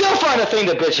 and they still find a thing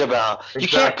to bitch about. Exactly. You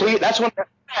can't please. That's when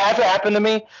after it happened to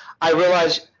me, I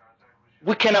realized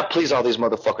we cannot please all these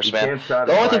motherfuckers, You man. can't The only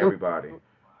satisfy thing everybody.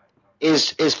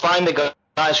 is find the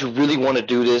guys who really want to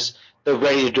do this. They're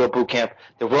ready to do a boot camp.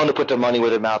 They're willing to put their money where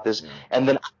their mouth is, and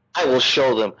then I will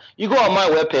show them. You go on my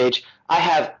webpage, I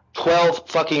have 12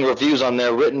 fucking reviews on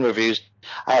there, written reviews.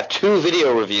 I have 2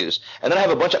 video reviews, and then I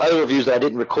have a bunch of other reviews that I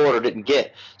didn't record or didn't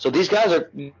get. So these guys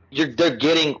they're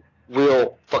getting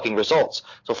real fucking results.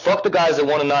 So fuck the guys that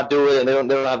want to not do it and they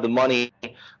don't have the money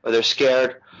or they're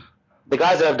scared. The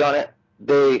guys that have done it,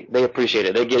 they appreciate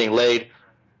it. They're getting laid.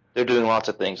 They're doing lots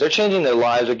of things. They're changing their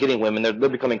lives. They're getting women. They're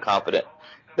becoming confident.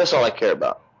 That's all I care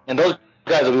about. And those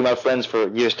guys will be my friends for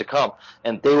years to come,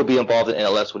 and they will be involved in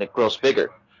NLS when it grows bigger.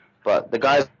 But the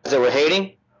guys that were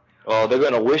hating, oh, they're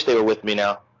going to wish they were with me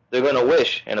now. They're going to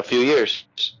wish in a few years.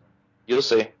 You'll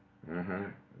see.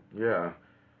 Yeah.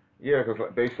 Yeah,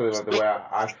 because basically like, the way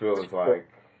I feel is like,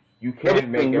 you can't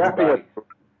make everybody...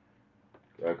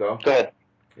 Go ahead.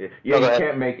 Yeah, no, you go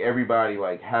can't make everybody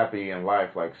like happy in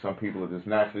life. Like some people are just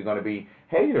naturally going to be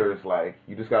haters. Like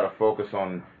you just got to focus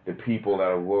on the people that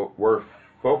are worth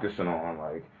focusing on.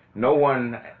 Like no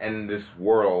one in this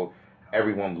world,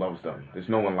 everyone loves them. There's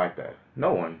no one like that.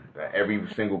 No one. That every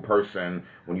single person,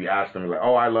 when you ask them, like,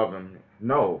 oh, I love him.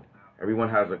 No, everyone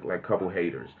has a couple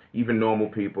haters. Even normal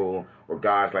people or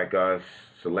guys like us,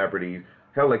 celebrities.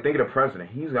 Hell, like think of the president.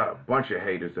 He's got a bunch of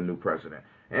haters. The new president,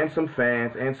 and some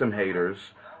fans and some haters.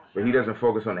 But he doesn't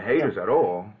focus on the haters at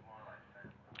all.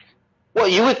 Well,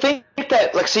 you would think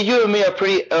that, like, see, you and me are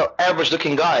pretty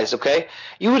average-looking guys, okay?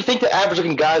 You would think that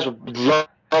average-looking guys would love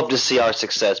to see our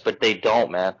success, but they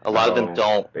don't, man. A lot of them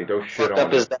don't. They don't shit Fucked on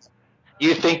up is it. that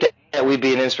you think that we'd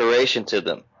be an inspiration to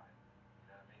them.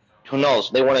 Who knows?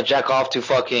 They want to jack off to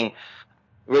fucking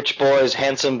rich boys,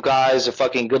 handsome guys, or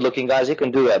fucking good-looking guys. You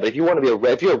can do that. But if you want to be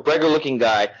if you're a regular-looking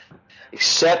guy,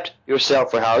 accept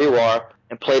yourself for how you are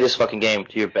and play this fucking game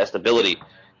to your best ability.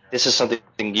 This is something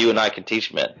you and I can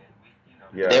teach, man.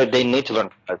 Yeah. They need to learn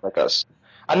guys like us.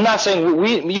 I'm not saying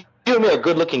you and me are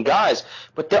good-looking guys,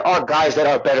 but there are guys that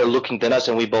are better looking than us,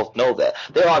 and we both know that.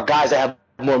 There are guys that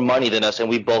have more money than us, and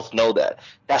we both know that.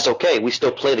 That's okay. We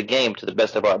still play the game to the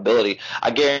best of our ability.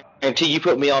 I guarantee you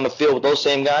put me on the field with those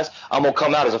same guys, I'm going to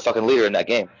come out as a fucking leader in that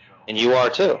game. and you are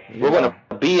too. Yeah. We're going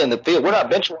to be in the field. We're not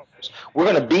bench warmers. We're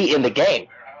going to be in the game.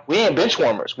 We ain't bench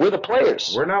warmers. We're the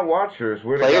players. We're not watchers.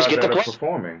 We're the Players guys get that to are play.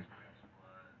 performing.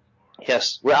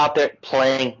 Yes, we're out there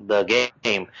playing the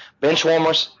game. Bench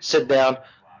warmers, sit down,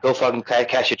 go fucking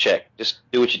cash your check. Just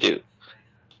do what you do.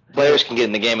 Players can get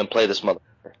in the game and play this motherfucker.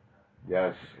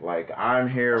 Yes, like I'm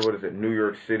here, New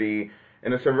York City,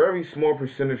 and it's a very small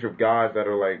percentage of guys that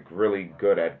are like really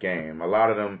good at game. A lot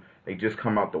of them, they just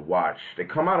come out to watch. They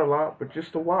come out a lot, but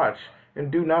just to watch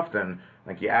and do nothing.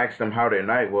 Like you ask them how their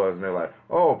night was, and they're like,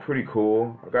 "Oh, pretty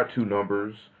cool. I got 2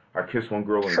 numbers. I kissed one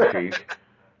girl on the cheek."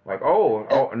 Like,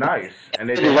 oh, nice. And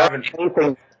they haven't,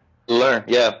 anything to learn.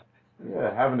 Yeah.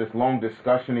 yeah, having this long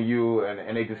discussion of you,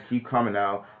 and they just keep coming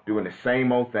out doing the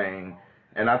same old thing.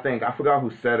 And I think I forgot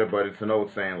who said it, but it's an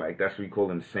old saying like that's what you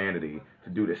call insanity, to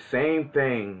do the same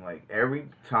thing like every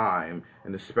time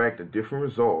and expect a different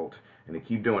result, and they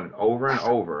keep doing it over and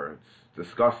over. It's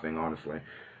disgusting, honestly.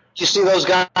 You see those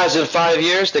guys in 5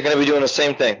 years, they're going to be doing the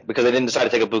same thing because they didn't decide to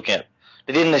take a boot camp.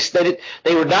 They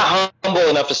were not humble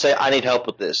enough to say, I need help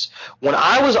with this. When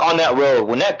I was on that road,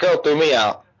 when that girl threw me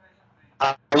out,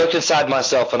 I looked inside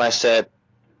myself and I said,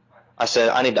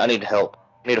 I need help.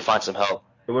 I need to find some help.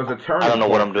 It was a turning I don't know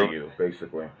point what I'm for doing. you,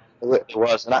 basically. It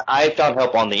was. And I found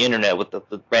help on the internet with the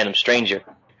random stranger.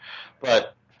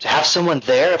 But to have someone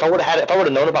there, if I would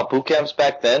have known about boot camps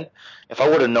back then, if I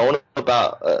would have known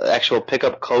about actual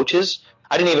pickup coaches,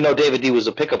 I didn't even know David D was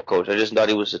a pickup coach. I just thought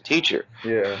he was a teacher.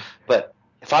 Yeah. But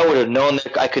if I would have known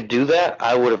that I could do that,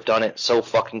 I would have done it so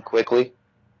fucking quickly.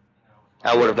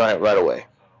 I would have done it right away.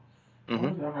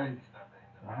 Mm-hmm.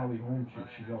 Holly Holm chick,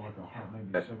 she got like a Hot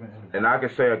 97. And I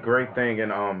could say a great thing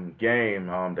in game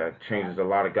that changes a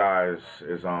lot of guys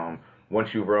is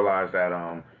once you realize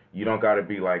that you don't got to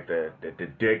be like the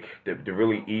dick, the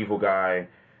really evil guy,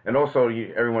 and also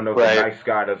everyone knows Right. the nice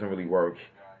guy doesn't really work.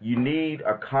 You need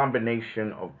a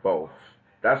combination of both.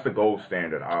 That's the gold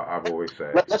standard. I've always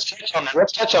said. Let's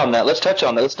touch on that.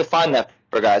 Let's define that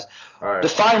for guys. All right.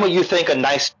 Define what you think a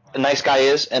nice guy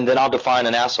is, and then I'll define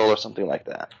an asshole or something like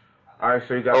that. All right,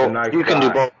 so you got the nice you guy. can do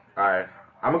both. All right,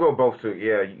 I'm gonna go both too.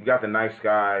 Yeah, you got the nice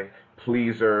guy,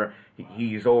 pleaser.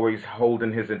 He's always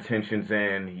holding his intentions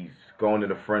in. He's going to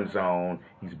the friend zone.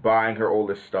 He's buying her all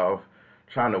this stuff,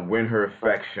 trying to win her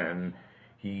affection.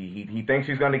 He thinks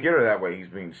he's gonna get her that way. He's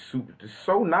being just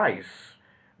so nice.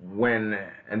 And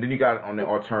then you got on the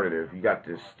alternative. You got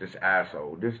this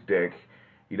asshole, this dick.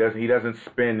 He doesn't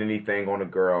spend anything on the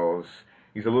girls.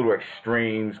 He's a little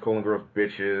extreme. He's calling girls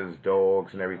bitches,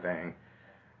 dogs, and everything.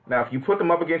 Now, if you put them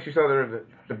up against each other,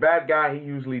 the bad guy, he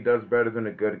usually does better than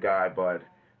the good guy, but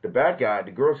the bad guy,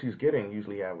 the girls he's getting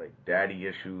usually have, like, daddy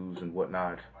issues and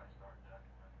whatnot.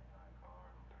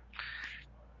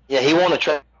 Yeah, he won't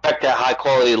attract that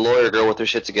high-quality lawyer girl with her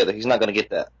shit together. He's not going to get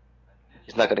that.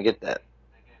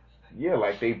 Yeah,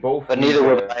 like, they both But need neither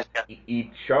will the to nice guy.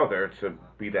 each other to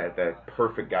be that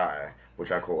perfect guy,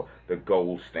 which I call the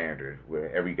gold standard,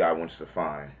 where every guy wants to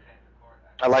find.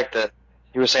 I like that.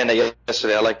 You were saying that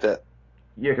yesterday. I like that.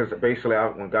 Yeah, because basically,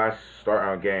 when guys start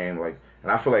our game, like,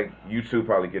 and I feel like you two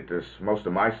probably get this. Most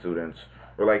of my students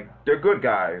are like, they're good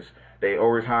guys. They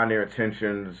always hide their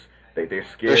intentions. They're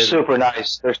scared. They're super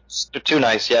nice. They're too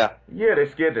nice. Yeah. Yeah, they're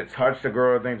scared to touch the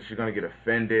girl. Think that she's gonna get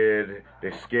offended.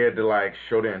 They're scared to like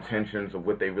show their intentions of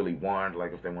what they really want.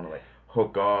 Like if they want to like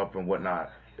hook up and whatnot.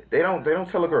 They don't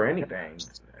tell a girl anything.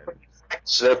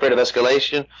 So they're afraid of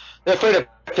escalation. They're afraid of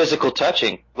physical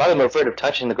touching. A lot of them are afraid of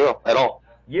touching the girl at all.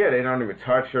 Yeah, they don't even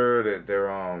touch her.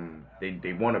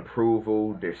 They want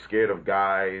approval. They're scared of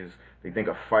guys. They think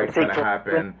a fight's gonna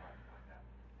happen.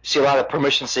 See a lot of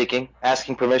permission seeking,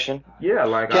 asking permission. Yeah,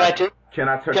 like can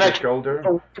I touch your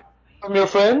shoulder? From your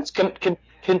friends?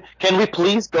 Can we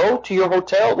please go to your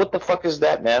hotel? What the fuck is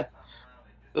that, man?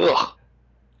 Ugh.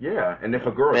 Yeah, and if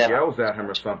a girl yells at him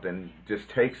or something, just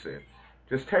takes it.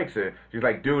 Just takes it. She's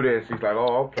like, do this. He's like,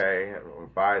 oh, okay.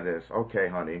 Buy this. Okay,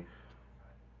 honey.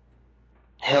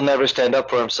 He'll never stand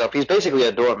up for himself. He's basically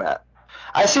a doormat.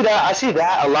 I see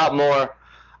that a lot more.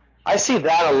 I see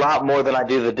that a lot more than I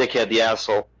do the dickhead, the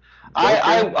asshole.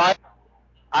 I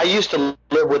used to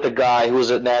live with a guy who was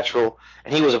a natural,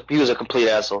 and he was a complete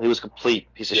asshole. He was a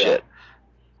complete piece of shit.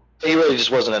 He really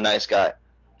just wasn't a nice guy.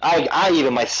 I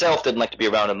even myself didn't like to be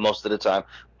around him most of the time.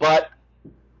 But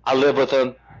I lived with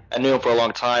him. I knew him for a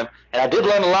long time, and I did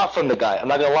learn a lot from the guy. I'm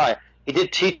not gonna lie. He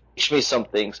did teach me some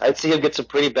things. I'd see him get some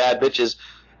pretty bad bitches.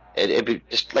 It'd be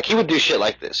just like he would do shit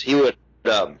like this. He would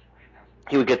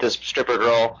get this stripper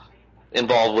girl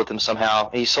involved with him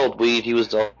somehow. He sold weed. He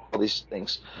was all these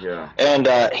things. Yeah. And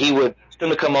he would them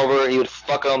to come over. He would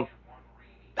fuck them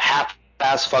half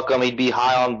ass fuck him. He'd be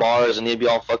high on bars and he'd be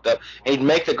all fucked up. And he'd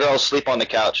make the girls sleep on the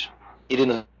couch. He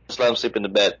didn't just let them sleep in the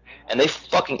bed. And they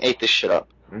fucking ate this shit up.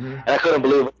 Mm-hmm. And I couldn't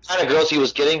believe it. The kind of girls he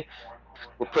was getting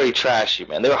were pretty trashy,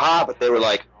 man. They were hot, but they were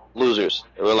like losers.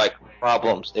 They were like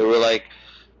problems. They were like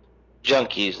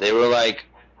junkies. They were like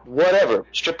whatever.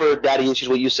 Stripper daddy issues,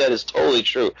 what you said is totally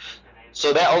true.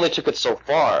 So that only took it so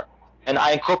far. And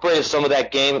I incorporated some of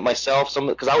that game myself,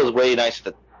 because I was way nice at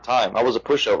the time. I was a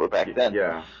pushover back then.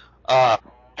 Yeah. I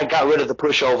got rid of the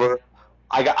pushover.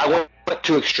 I went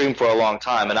too extreme for a long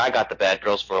time, and I got the bad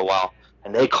girls for a while,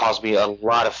 and they caused me a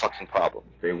lot of fucking problems.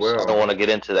 They will. I don't want to get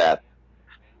into that.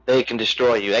 They can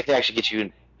destroy you. They can actually get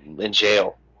you in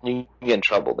jail. You can get in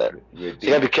trouble there. So you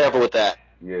gotta be careful with that.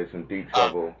 Yeah, some deep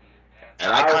trouble.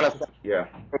 And I kind of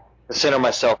consider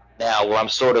myself now where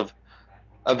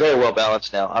I'm very well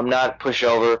balanced now. I'm not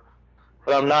pushover,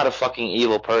 but I'm not a fucking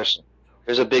evil person.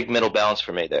 There's a big middle balance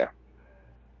for me there.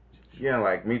 Yeah,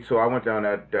 like me too. I went down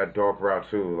that dark route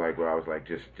too, like where I was like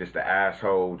just an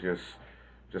asshole,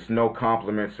 just no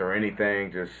compliments or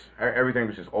anything. Just everything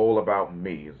was just all about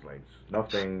me. It's like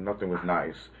nothing was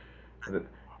nice.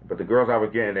 But the girls I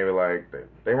was getting, they were like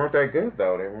they weren't that good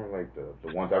though. They weren't like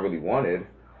the ones I really wanted.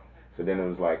 So then it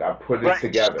was like I put it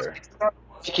together. You start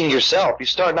liking yourself. You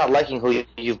start not liking who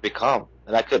you've become,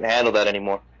 and I couldn't handle that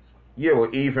anymore. Yeah,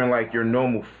 well, even like your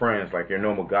normal friends, like your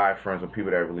normal guy friends or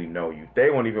people that really know you, they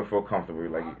won't even feel comfortable.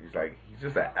 Like he's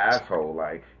just an asshole.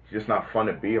 Like he's just not fun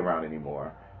to be around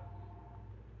anymore.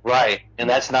 Right, and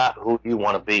that's not who you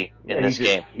want to be in Yeah, this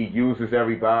game. he uses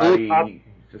everybody. He's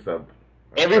just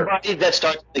Everybody that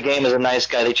starts the game is a nice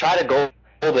guy. They try to go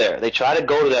there. They try to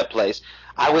go to that place.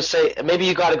 I would say maybe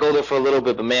you got to go there for a little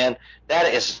bit, but man,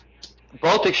 that is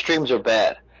both extremes are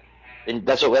bad, and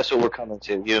that's what we're coming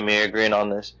to. You and me are agreeing on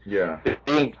this. Yeah.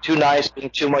 Being too nice,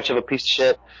 being too much of a piece of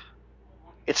shit,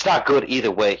 it's not good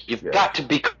either way. You've got to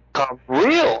become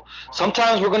real.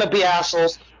 Sometimes we're going to be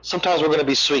assholes. Sometimes we're going to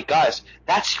be sweet guys.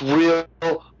 That's real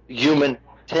human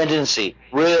tendency,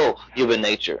 real human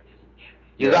nature.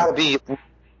 You got to be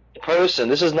a person.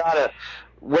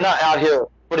 We're not out here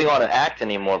putting on an act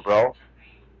anymore, bro.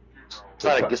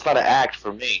 It's not an act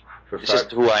for me. It's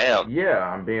just who I am. Yeah,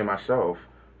 I'm being myself.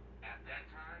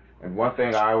 And one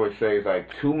thing I always say is like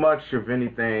too much of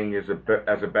anything is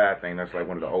as a bad thing. That's like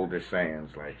one of the oldest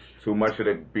sayings. Like too much of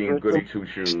it being goody two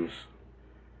shoes.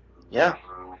 Yeah.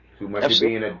 Too much of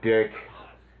being a dick.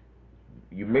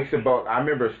 You mix it both. I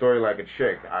remember a story like a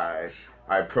chick. I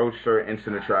approached her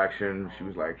instant attraction. She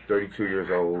was like 32 years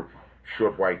old,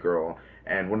 short white girl.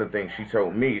 And one of the things she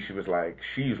told me, she was like,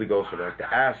 she usually goes for like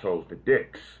the assholes, the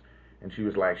dicks. And she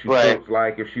was like, she feels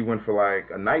like if she went for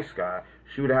like a nice guy,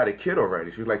 she would have had a kid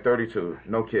already. She was like 32,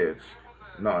 no kids,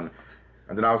 none.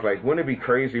 And then I was like, wouldn't it be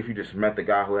crazy if you just met the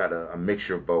guy who had a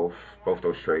mixture of both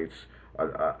those traits,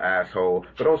 a asshole,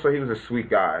 but also he was a sweet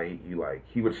guy.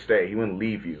 He would stay. He wouldn't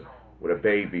leave you with a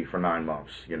baby for 9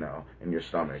 months, in your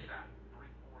stomach.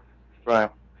 Right.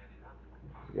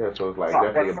 Yeah, so it's like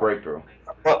definitely a breakthrough.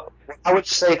 Well, what I would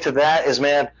say to that is,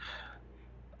 man,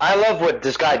 I love what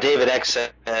this guy David X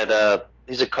said.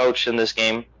 He's a coach in this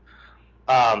game.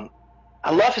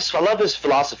 I love his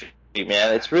philosophy,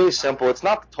 man. It's really simple. It's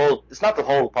not the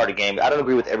whole party game. I don't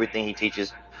agree with everything he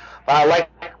teaches, but I like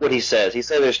what he says. He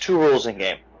said there's two rules in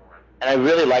game, and I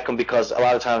really like them because a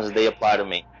lot of times they apply to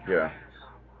me. Yeah.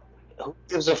 Who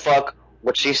gives a fuck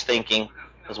what she's thinking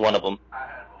is one of them,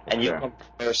 and you come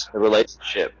first in the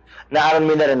relationship. Now I don't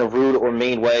mean that in a rude or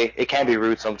mean way. It can be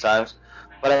rude sometimes,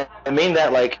 but I mean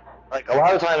that like a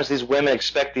lot of times these women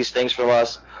expect these things from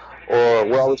us, or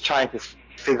we're always trying to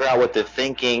figure out what they're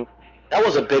thinking. That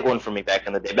was a big one for me back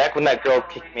in the day. Back when that girl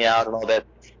kicked me out and all that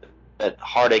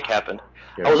heartache happened,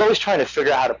 I was always trying to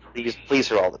figure out how to please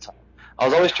her all the time. I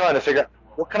was always trying to figure out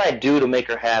what can I do to make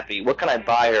her happy? What can I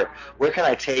buy her? Where can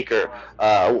I take her?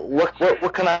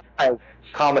 What can I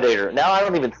accommodate her? Now I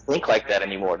don't even think like that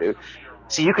anymore, dude.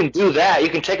 See, you can do that. You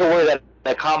can take away that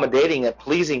accommodating, that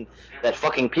pleasing, that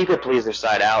fucking people pleaser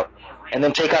side out, and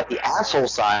then take out the asshole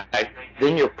side.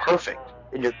 Then you're perfect.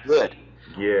 Then you're good.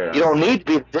 Yeah. You don't need to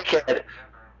be a dickhead.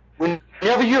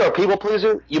 Whenever you're a people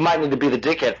pleaser, you might need to be the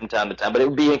dickhead from time to time, but it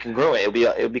would be incongruent.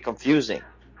 It would be confusing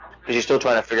because you're still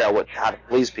trying to figure out how to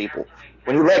please people.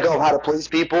 When you let go of how to please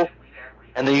people,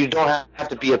 and then you don't have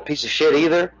to be a piece of shit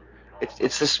either,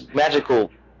 it's this magical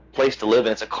place to live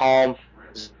in. It's a calm,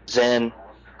 zen,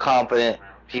 competent,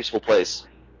 peaceful place.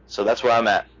 So that's where I'm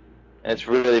at, and it's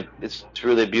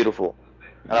really beautiful.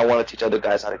 And I want to teach other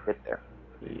guys how to get there.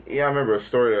 Yeah, I remember a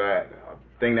story of that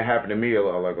thing that happened to me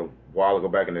like a while ago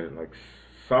back in the like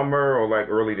summer or like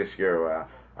early this year.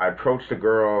 I approached the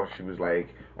girl. She was like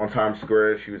on Times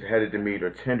Square. She was headed to meet her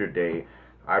Tinder date.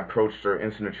 I approached her,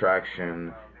 instant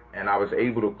attraction, and I was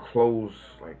able to close,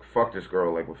 like, fuck this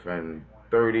girl, like, within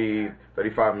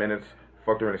 35 minutes.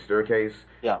 Fucked her in the staircase.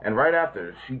 Yeah. And right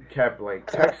after, she kept, like,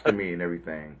 texting me and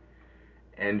everything.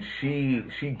 And she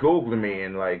Googled me,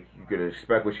 and, like, you could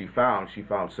expect what she found. She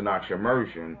found Sinatra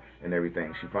Immersion and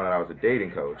everything. She found out I was a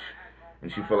dating coach.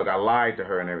 And she felt like I lied to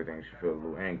her and everything. She felt a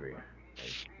little angry.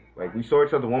 Like, we saw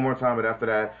each other one more time, but after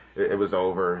that, it was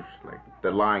over. Like,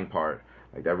 the lying part,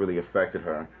 like, that really affected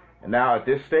her. And now at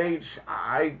this stage,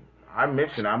 I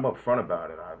mentioned, I'm upfront about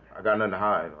it. I got nothing to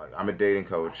hide. Like, I'm a dating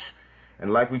coach,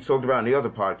 and like we talked about in the other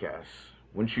podcasts,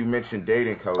 once you mention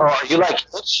dating coach, Oh, you like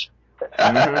Hitch?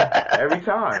 every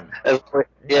time.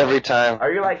 Every time.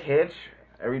 Are you like Hitch?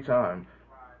 Every time.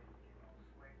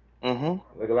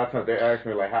 Like, a lot of times they ask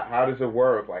me, like, how does it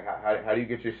work? Like, how do you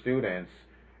get your students?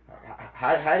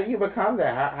 How do you become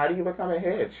that? How do you become a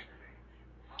Hitch?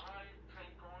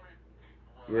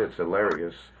 Yeah, it's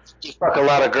hilarious. You fuck a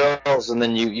lot of girls, and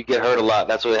then you get hurt a lot.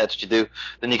 That's what you do.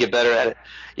 Then you get better at it.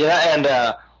 Yeah, and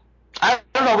I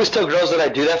don't always tell girls that I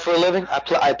do that for a living.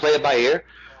 I play it by ear,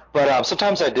 but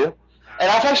sometimes I do. And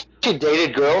I've actually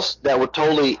dated girls that were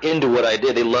totally into what I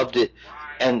did. They loved it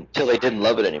until they didn't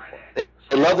love it anymore.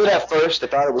 They loved it at first. They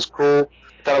thought it was cool.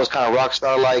 They thought it was kind of rock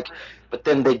star like. But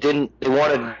then they didn't. They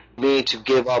wanted me to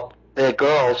give up their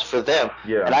girls for them.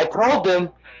 Yeah. And I told them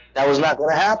that was not going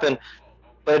to happen.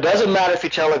 But it doesn't matter if you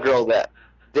tell a girl that.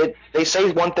 They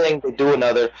say one thing, they do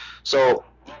another. So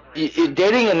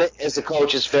dating as a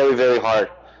coach is very, very hard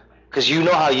because you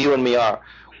know how you and me are.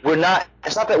 We're not.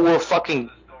 It's not that we're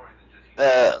fucking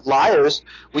liars.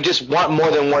 We just want more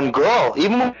than one girl.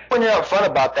 Even when you're upfront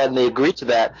about that and they agree to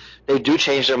that, they do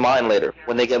change their mind later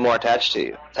when they get more attached to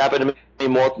you. It's happened to me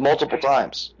multiple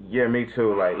times. Yeah, me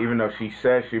too. Like, even though she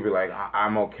said she'd be like,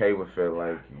 I'm okay with it.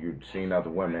 Like, you've seen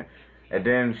other women. And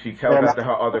then she tells And that to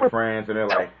her other friends, and they're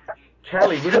like,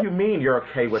 Kelly, what do you mean you're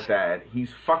okay with that? He's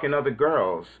fucking other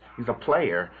girls. He's a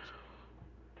player.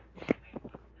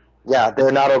 yeah,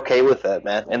 they're not okay with that,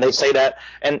 man. And they say that.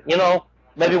 And,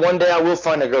 maybe one day I will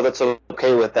find a girl that's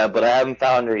okay with that, but I haven't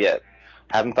found her yet.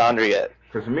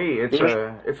 Because me,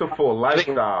 it's a full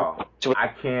lifestyle. I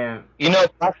can't.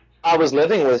 I was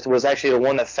living with was actually the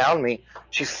one that found me.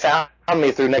 She found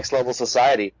me through Next Level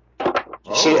Society.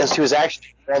 She Oh. was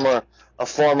actually a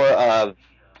former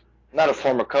not a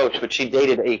former coach, but she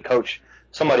dated a coach,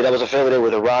 somebody that was affiliated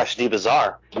with Arash D.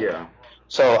 Bazaar. Yeah.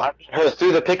 So I met her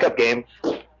through the pickup game,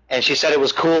 and she said it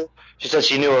was cool. She said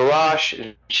she knew Arash,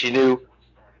 and she knew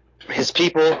his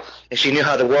people, and she knew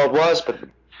how the world was. But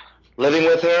living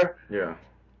with her, Yeah.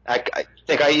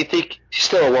 you think she's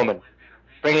still a woman.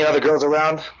 Bringing other girls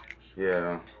around,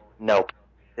 Yeah. nope,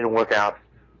 didn't work out.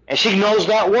 And she knows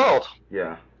that world,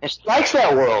 Yeah. and she likes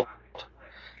that world.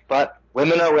 But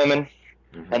women are women,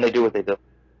 Mm-hmm. and they do what they do.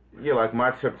 Yeah, like,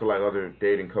 my tip to, like, other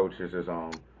dating coaches is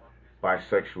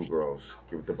bisexual girls.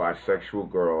 Give the bisexual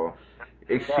girl.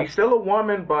 She's Yes. still a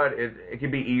woman, but it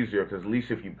can be easier because at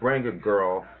least if you bring a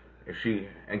girl,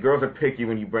 and girls are picky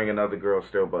when you bring another girl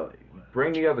still, but you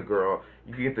bring the other girl,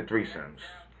 you can get the threesomes.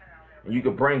 And you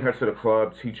could bring her to the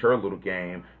club, teach her a little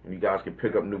game, and you guys can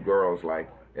pick up new girls. Like,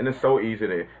 and it's so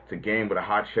easy to game with a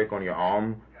hot chick on your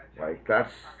arm. Like,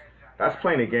 that's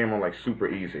playing a game on, like, super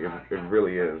easy. It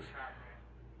really is.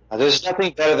 There's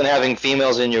nothing better than having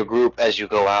females in your group as you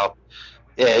go out.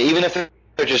 Yeah, even if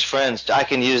they're just friends, I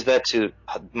can use that to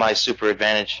my super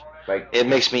advantage. Like, It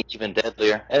makes me even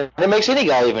deadlier. And it makes any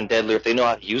guy even deadlier if they know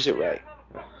how to use it right.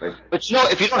 like, But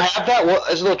if you don't have that, well,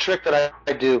 there's a little trick that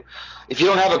I do. If you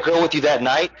don't have a girl with you that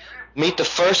night, meet the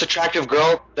first attractive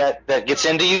girl that gets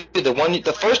into you,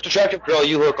 the first attractive girl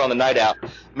you hook on the night out.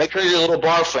 Make her your little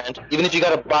bar friend, even if you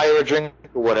got to buy her a drink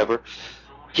or whatever.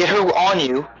 Get her on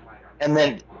you, and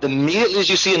then immediately as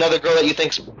you see another girl that you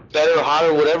think's better or hotter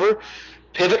or whatever,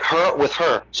 pivot her with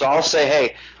her. So I'll say,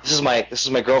 hey, this is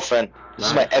my girlfriend. This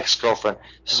is my ex-girlfriend.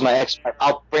 This is my ex.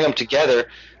 I'll bring them together,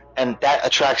 and that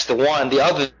attracts the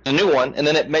the new one, and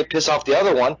then it may piss off the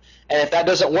other one. And if that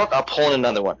doesn't work, I'll pull in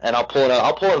another one, and I'll pull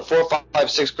in 4,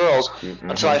 5, 6 girls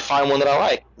until I find one that I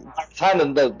like. By the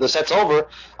time the set's over,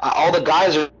 all the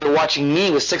guys are watching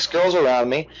me with 6 girls around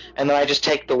me, and then I just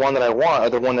take the one that I want, or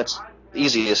the one that's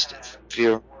easiest if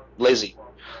you're lazy.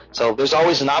 So there's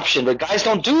always an option, but guys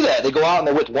don't do that. They go out and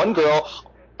they're with one girl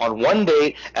on one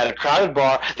date at a crowded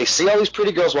bar. They see all these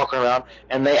pretty girls walking around,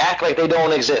 and they act like they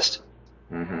don't exist.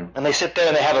 And they sit there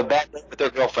and they have a bad night with their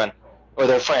girlfriend or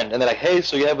their friend, and they're like, hey,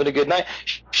 so you having a good night?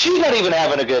 She's not even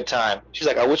having a good time. She's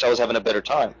like, I wish I was having a better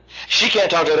time. She can't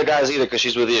talk to other guys either because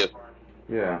she's with you.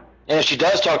 Yeah. And if she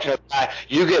does talk to another guy,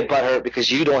 you get butthurt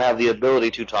because you don't have the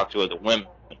ability to talk to other women.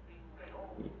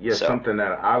 Yeah, So something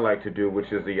that I like to do,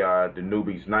 which is the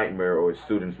newbie's nightmare or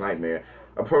student's nightmare.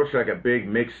 Approach like a big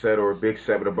mix set or a big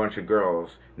set with a bunch of girls.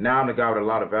 Now I'm the guy with a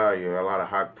lot of value, a lot of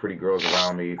hot, pretty girls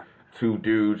around me. Two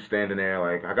dudes standing there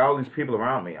like I got all these people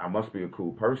around me. I must be a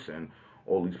cool person.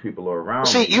 All these people are around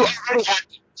see, me. you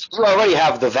already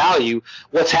have the value.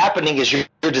 What's happening is you're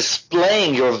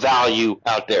displaying your value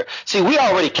out there. See, we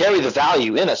already carry the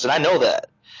value in us, and I know that.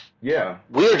 Yeah.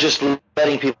 We're just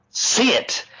letting people see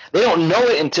it. They don't know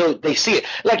it until they see it.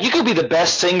 Like, you could be the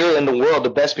best singer in the world, the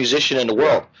best musician in the Yeah.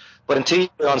 world, but until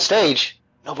you're on stage,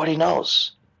 nobody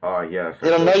knows. Oh, yes, They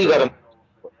that's don't so know you got true.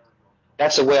 to.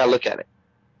 That's the way I look at it.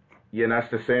 Yeah, and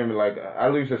that's the same. Like I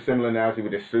use a similar analogy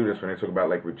with the students when they talk about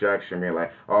like rejection. Being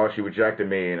like, oh, she rejected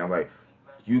me, and I'm like,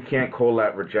 you can't call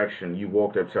that rejection. You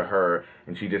walked up to her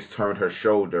and she just turned her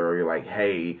shoulder, or you're like,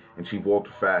 hey, and she walked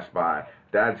fast by.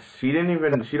 That's she doesn't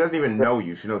even know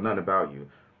you. She knows nothing about you.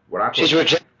 What I call She's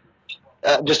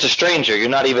just a stranger. You're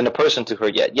not even a person to her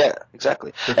yet. Yeah,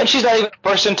 exactly. And she's not even a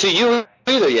person to you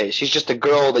either yet. She's just a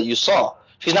girl that you saw.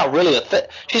 She's not really a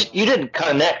you didn't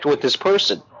connect with this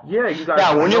person. yeah, you guys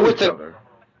Now, don't when you're know with each the other.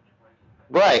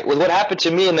 right, with what happened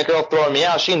to me and the girl throwing me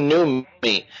out, she knew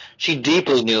me. She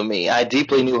deeply knew me. I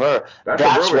deeply knew her. That's a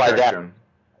real That's why that rejection.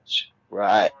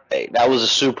 right. That was a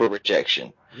super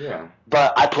rejection. Yeah,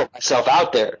 But I put myself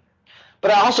out there.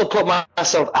 But I also put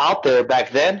myself out there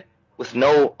back then with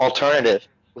no alternative,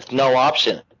 with no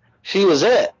option. She was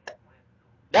it.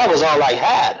 That was all I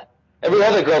had. Every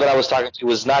other girl that I was talking to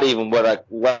was not even what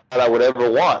I would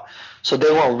ever want. So they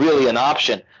weren't really an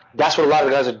option. That's what a lot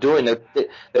of guys are doing.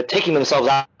 They're taking themselves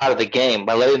out of the game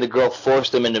by letting the girl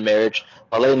force them into marriage,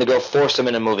 by letting the girl force them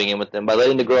into moving in with them, by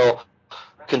letting the girl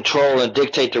control and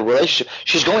dictate the relationship.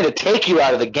 She's going to take you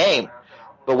out of the game.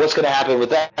 But what's going to happen with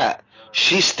that?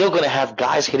 She's still going to have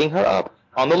guys hitting her up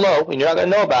on the low, and you're not going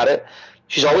to know about it.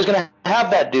 She's always going to have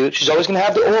that dude. She's always going to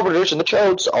have the orbiters and the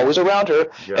chodes always around her, and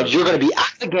yes, you're going to be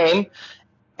out of the game,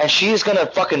 and she's going to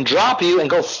fucking drop you and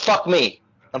go, fuck me.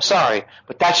 I'm sorry,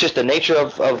 but that's just the nature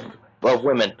that's of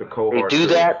women. the cold They hard do truth.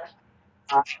 that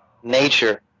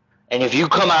nature. And if you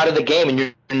come out of the game and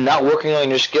you're not working on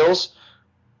your skills,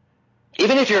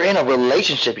 even if you're in a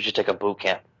relationship, you should take a boot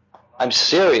camp. I'm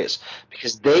serious,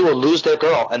 because they will lose their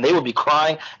girl and they will be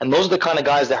crying, and those are the kind of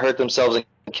guys that hurt themselves and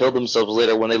kill themselves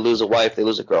later when they lose a wife, they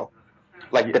lose a girl,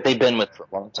 like Yeah, that they've been with for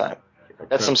a long time. I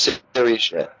That's some couldn't, serious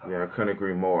shit. yeah, I couldn't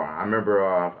agree more. I remember,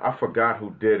 I forgot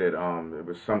who did it. It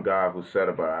was some guy who said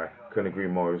it, but I couldn't agree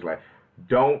more. It was like,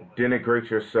 don't denigrate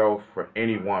yourself for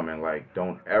any woman. Like,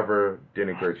 don't ever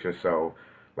denigrate yourself.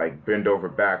 Like, bend over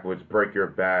backwards, break your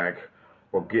back,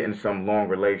 or get in some long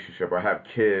relationship or have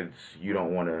kids. You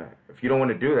don't want to. If you don't want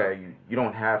to do that, you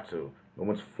don't have to. No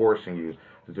one's forcing you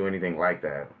to do anything like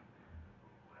that.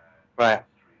 Right.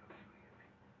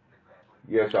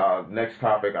 Yes. Next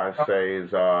topic I say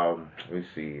is let me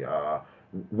see.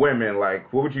 Women.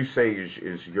 Like, what would you say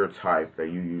is your type that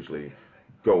you usually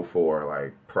go for,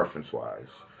 like preference wise?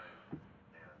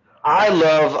 I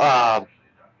love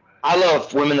I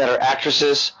love women that are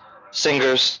actresses,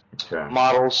 singers, Okay.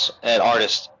 models, and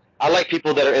artists. I like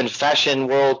people that are in fashion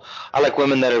world. I like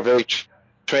women that are very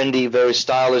trendy, very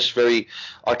stylish, very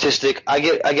artistic. I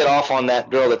get off on that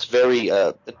girl that's very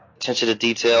attention to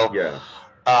detail. Yes.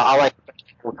 I like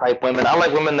type women. I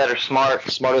like women that are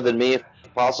smarter than me if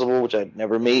possible, which I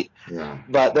never meet. Yeah.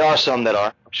 But there are some that are,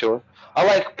 I'm sure. I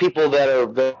like people that are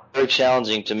very, very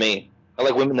challenging to me. I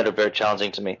like women that are very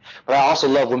challenging to me. But I also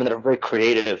love women that are very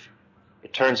creative.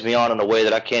 It turns me on in a way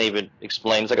that I can't even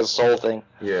explain. It's like a soul thing.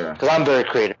 Yeah. Because I'm very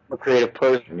creative. I'm a creative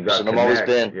And you got to person. I've always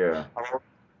connect. been. Yeah. I've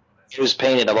always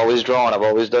painted. I've always drawn. I've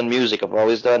always done music. I've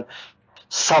always done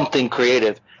something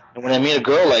creative. And when I meet a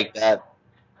girl like that,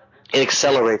 it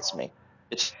accelerates me.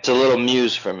 It's a little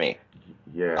muse for me.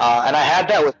 Yeah. And I had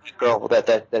that with the girl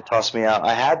that tossed me out.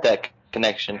 I had that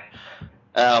connection.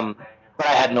 But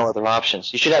I had no other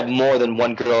options. You should have more than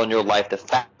one girl in your life that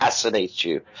fascinates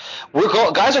you.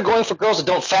 Guys are going for girls that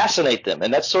don't fascinate them,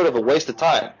 and that's sort of a waste of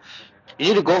time. You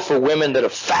need to go for women that are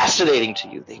fascinating to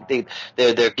you.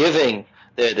 They're giving.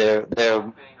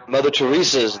 They're Mother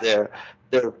Teresa's. They're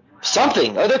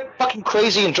something. Or they're fucking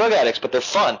crazy and drug addicts, but they're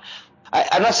fun.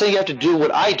 I'm not saying you have to do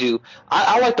what I do.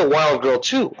 I like the wild girl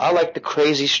too. I like the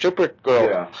crazy stripper girl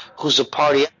Yeah. who's a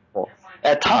party animal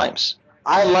at times.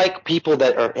 I like people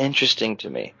that are interesting to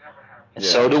me, and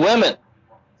so Yeah. do women.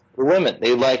 The women,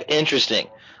 they like interesting.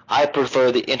 I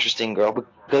prefer the interesting girl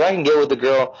because I can get with the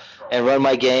girl and run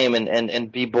my game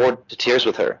and be bored to tears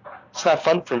with her. It's not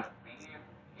fun for me.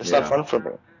 It's not Yeah. fun for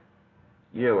me.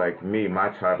 Yeah, like me, my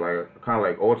type, like kind of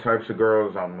like all types of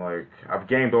girls. I'm like I've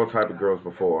gamed all type of girls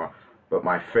before, but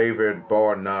my favorite,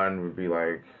 bar none, would be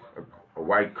like a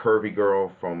white curvy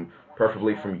girl from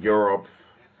preferably from Europe,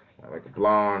 like a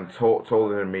blonde,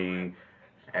 taller than me,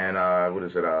 and what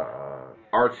is it?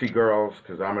 Artsy girls,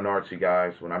 because I'm an artsy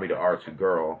guy. So when I meet an artsy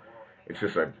girl, it's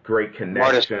just a great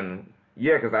Artist. connection.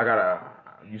 Yeah, because I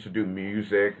used to do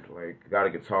music, like got a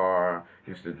guitar,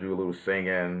 used to do a little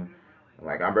singing.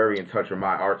 Like I'm very in touch with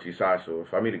my artsy side. So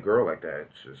if I meet a girl like that,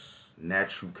 it's just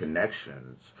natural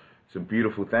connections. It's a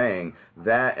beautiful thing.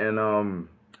 That and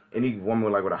any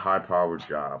woman like with a high powered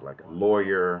job, like a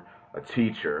lawyer, a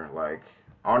teacher, like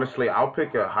honestly, I'll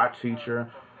pick a hot teacher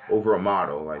over a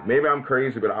model. Like maybe I'm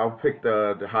crazy, but I'll pick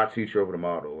the hot teacher over the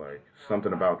model. Like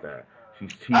something about that.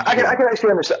 She's I teaching. can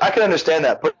actually understand. I can understand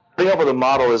that. Putting up with a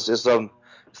model is it's not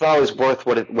always worth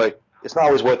it's not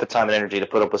always worth the time and energy to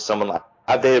put up with someone like.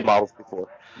 I've dated models before.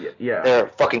 Yeah, yeah, They're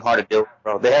fucking hard to deal with,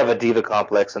 bro. They have a diva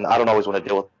complex, and I don't always want to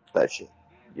deal with that shit.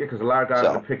 yeah. Because a lot of guys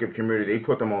in the So pickup community, they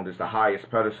put them on just the highest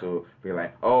pedestal. Be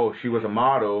like, oh, she was a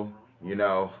model. You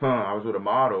know, I was with a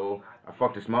model. I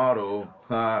fucked this model.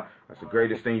 That's the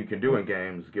greatest thing you can do in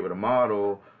games. Give it a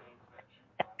model.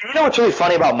 you know what's really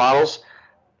funny about models?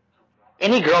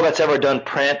 Any girl that's ever done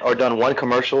print or done one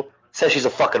commercial says she's a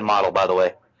fucking model. By the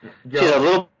way, she's a Yo,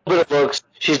 little bit of looks.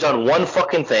 She's done one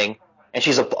fucking thing, and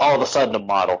all of a sudden a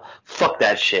model. Fuck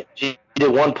that shit. She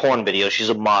did one porn video. She's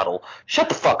a model. Shut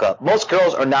the fuck up. Most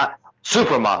girls are not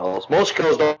supermodels. Most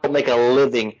girls don't make a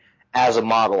living as a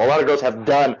model. A lot of girls have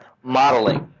done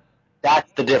modeling.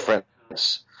 That's the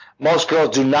difference. Most girls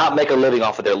do not make a living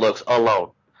off of their looks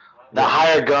alone. The yeah,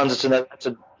 hired guns, that's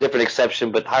a different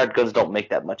exception, but hired guns don't make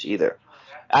that much either.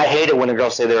 I hate it when a girl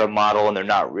say they're a model and they're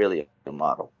not really a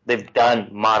model. They've done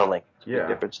modeling. There's a big yeah.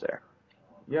 difference there.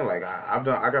 Yeah, like I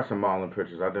got some modeling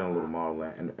pictures. I've done a little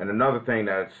modeling, and another thing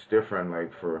that's different,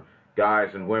 like for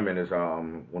guys and women, is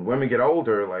when women get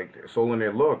older, like it's all in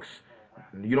their looks.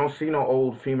 You don't see no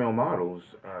old female models.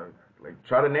 Like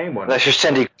try to name one. Unless you're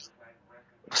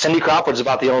Cindy Crawford's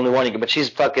about the only one you can, but she's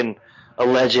fucking a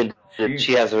legend. She's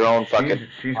She has her own fucking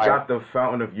she's fire. got the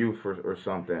Fountain of Youth or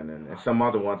something, and some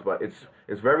other ones, but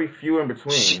it's very few in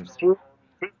between. She's a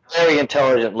very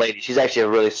intelligent lady. She's actually a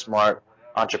really smart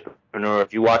entrepreneur.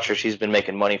 If you watch her, she's been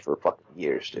making money for fucking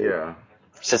years, dude. Yeah,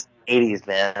 Since the 80s,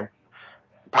 man.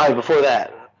 Probably before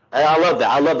that. And I love that.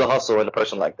 I love the hustle in a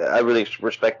person like that. I really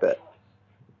respect that.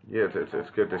 yeah, it's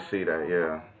good to see that.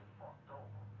 Yeah,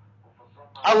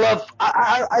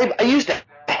 I used to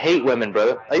hate women,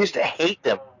 brother. I used to hate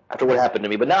them after what happened to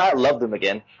me, but now I love them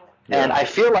again. And yeah, I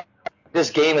feel like this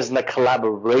game is in a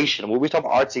collaboration. When we talk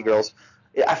about artsy girls,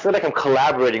 I feel like I'm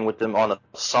collaborating with them on a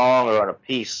song or on a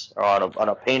piece or on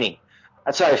a painting.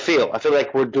 That's how I feel. I feel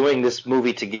like we're doing this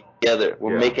movie together.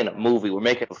 We're yeah, making a movie. We're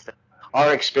making a film.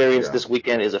 Our experience yeah, this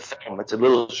weekend is a film. It's a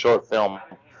little short film.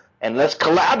 And let's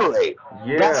collaborate.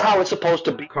 That's yeah. how it's supposed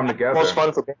to be. Come That's the most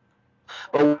together. fun for me.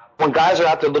 But when guys are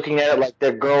out there looking at it like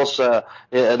they're girls,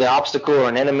 the obstacle or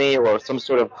an enemy or some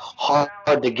sort of hard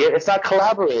to get, it's not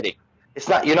collaborating. It's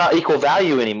not. You're not equal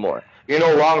value anymore. You're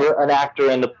no longer an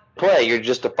actor in the play. You're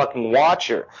just a fucking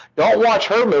watcher. Don't watch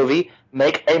her movie.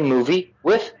 Make a movie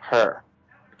with her.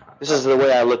 This I, is the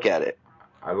way I look at it.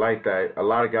 I like that. A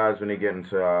lot of guys when they get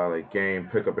into like game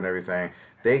pickup and everything,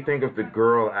 they think of the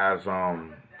girl as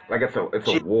like it's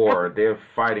a She, war. They're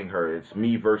fighting her. It's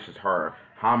me versus her.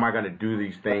 How am I gonna do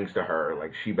these things to her?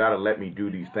 Like she better let me do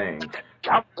these things.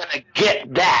 I'm gonna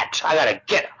get that. I gotta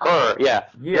get her. Yeah,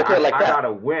 you Yeah, look at it like I that.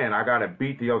 gotta win. I gotta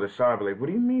beat the other side. But like, what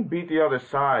do you mean beat the other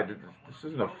side? This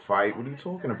isn't a fight. What are you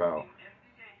talking about?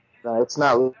 No, it's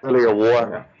not really a war.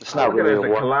 Yeah, It's I not look at really it a as a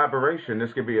war. collaboration.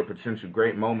 This could be a potential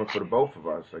great moment for the both of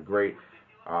us. A great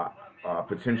uh,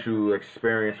 potential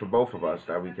experience for both of us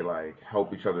that we could like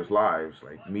help each other's lives.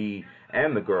 Like me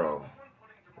and the girl.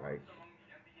 Like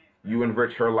you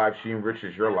enrich her life, she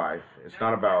enriches your life. It's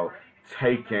not about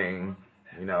taking.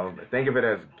 You know, think of it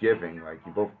as giving. Like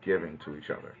you're both giving to each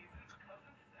other.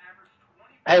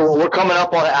 Hey, well, we're coming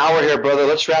up on an hour here, brother.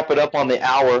 Let's wrap it up on the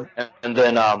hour, and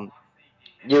then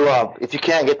you if you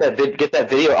can get that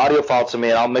video audio file to me,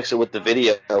 and I'll mix it with the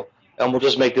video, and we'll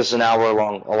just make this an hour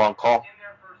long call.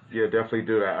 Yeah, definitely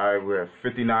do that. All right, we're at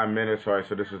 59 minutes. All right,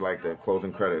 so this is like the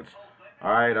closing credits.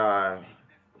 All right,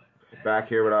 back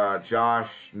here with Josh,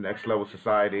 Next Level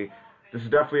Society. This is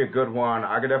definitely a good one.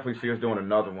 I could definitely see us doing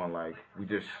another one. Like we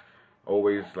just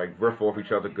always like riff off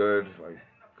each other good, like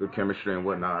good chemistry and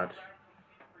whatnot.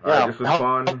 All right, Yeah, this was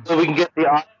fun. hopefully we can get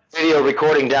the video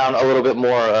recording down a little bit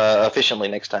more efficiently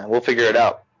next time. We'll figure it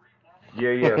out.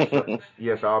 Yeah, yes,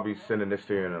 yes. I'll be sending this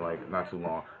to you in like not too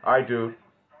long. All right, dude.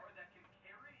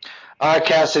 All right,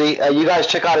 Cassidy, you guys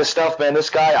check out his stuff, man. This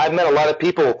guy, I've met a lot of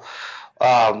people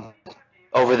um,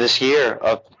 over this year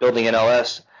of building an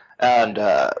LS, and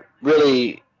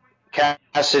really,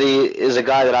 Cassidy is a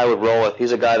guy that I would roll with.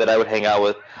 He's a guy that I would hang out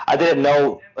with. I didn't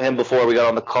know him before we got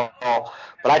on the call,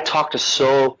 but I talked to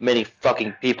so many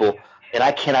fucking people, and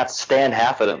I cannot stand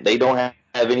half of them. They don't have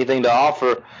anything to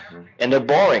offer, and they're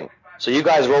boring. So you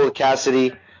guys roll with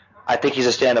Cassidy. I think he's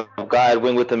a stand-up guy. I'd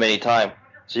win with him anytime.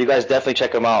 So you guys definitely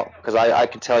check him out, because I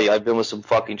can tell you, I've been with some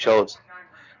fucking chodes.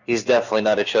 He's definitely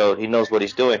not a chode. He knows what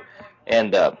he's doing.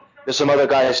 And there's some other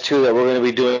guys, too, that we're going to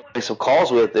be doing some calls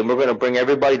with, and we're going to bring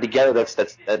everybody together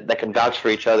that can vouch for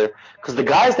each other. Because the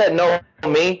guys that know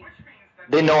me,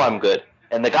 they know I'm good.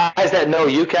 And the guys that know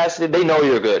you, Cassidy, they know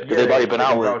you're good, because they've already been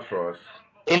out with vouch for us.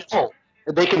 They know.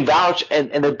 They can vouch,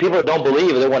 and the people that don't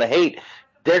believe and they want to hate,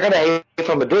 they're going to hate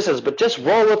from a distance. But just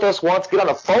roll with us once, get on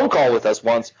a phone call with us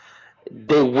once,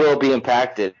 they will be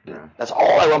impacted. Yeah. That's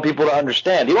all I want people to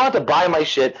understand. You don't have to buy my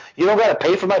shit. You don't got to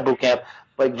pay for my boot camp,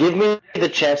 but give me the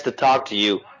chance to talk to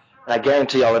you, and I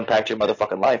guarantee I'll impact your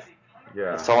motherfucking life.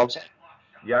 Yeah. That's all I'm saying.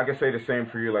 Yeah, I can say the same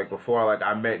for you. Like before, like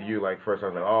I met you, like first I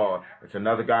was like, oh, it's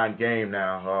another guy in game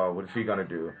now. What is he gonna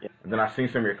do? Yeah. And then I seen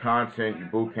some of your content, your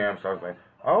boot camps. So I was like,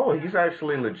 oh, he's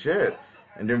actually legit.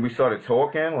 And then we started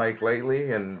talking like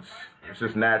lately, and it's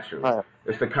just natural. All right.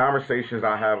 It's the conversations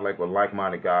I have like with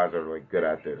like-minded guys that are like good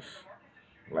at this.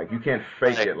 Like you can't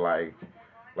fake Right. it.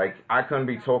 Like I couldn't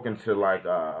be talking to like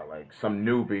some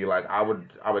newbie. Like I would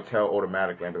tell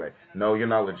automatically and be like, no, you're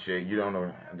not legit. You don't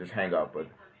know. And just hang up. But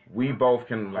we both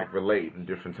can like relate in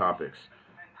different topics.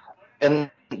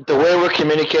 And the way we're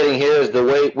communicating here is the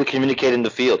way we communicate in the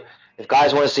field. If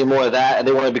guys want to see more of that and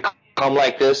they want to become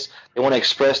like this, they want to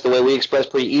express the way we express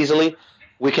pretty easily,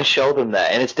 we can show them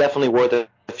that. And it's definitely worth a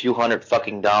few $100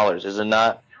 fucking, is it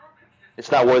not?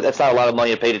 It's not worth. That's not a lot of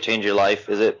money to pay to change your life,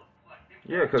 is it?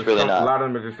 Yeah, It's because really a not. lot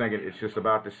of them are just thinking it's just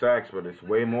about the sex, but it's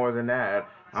way more than that.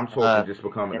 I'm talking Uh, just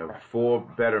becoming yeah. a full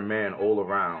better man all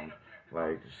around.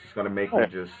 Like it's just gonna make me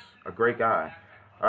just a great guy.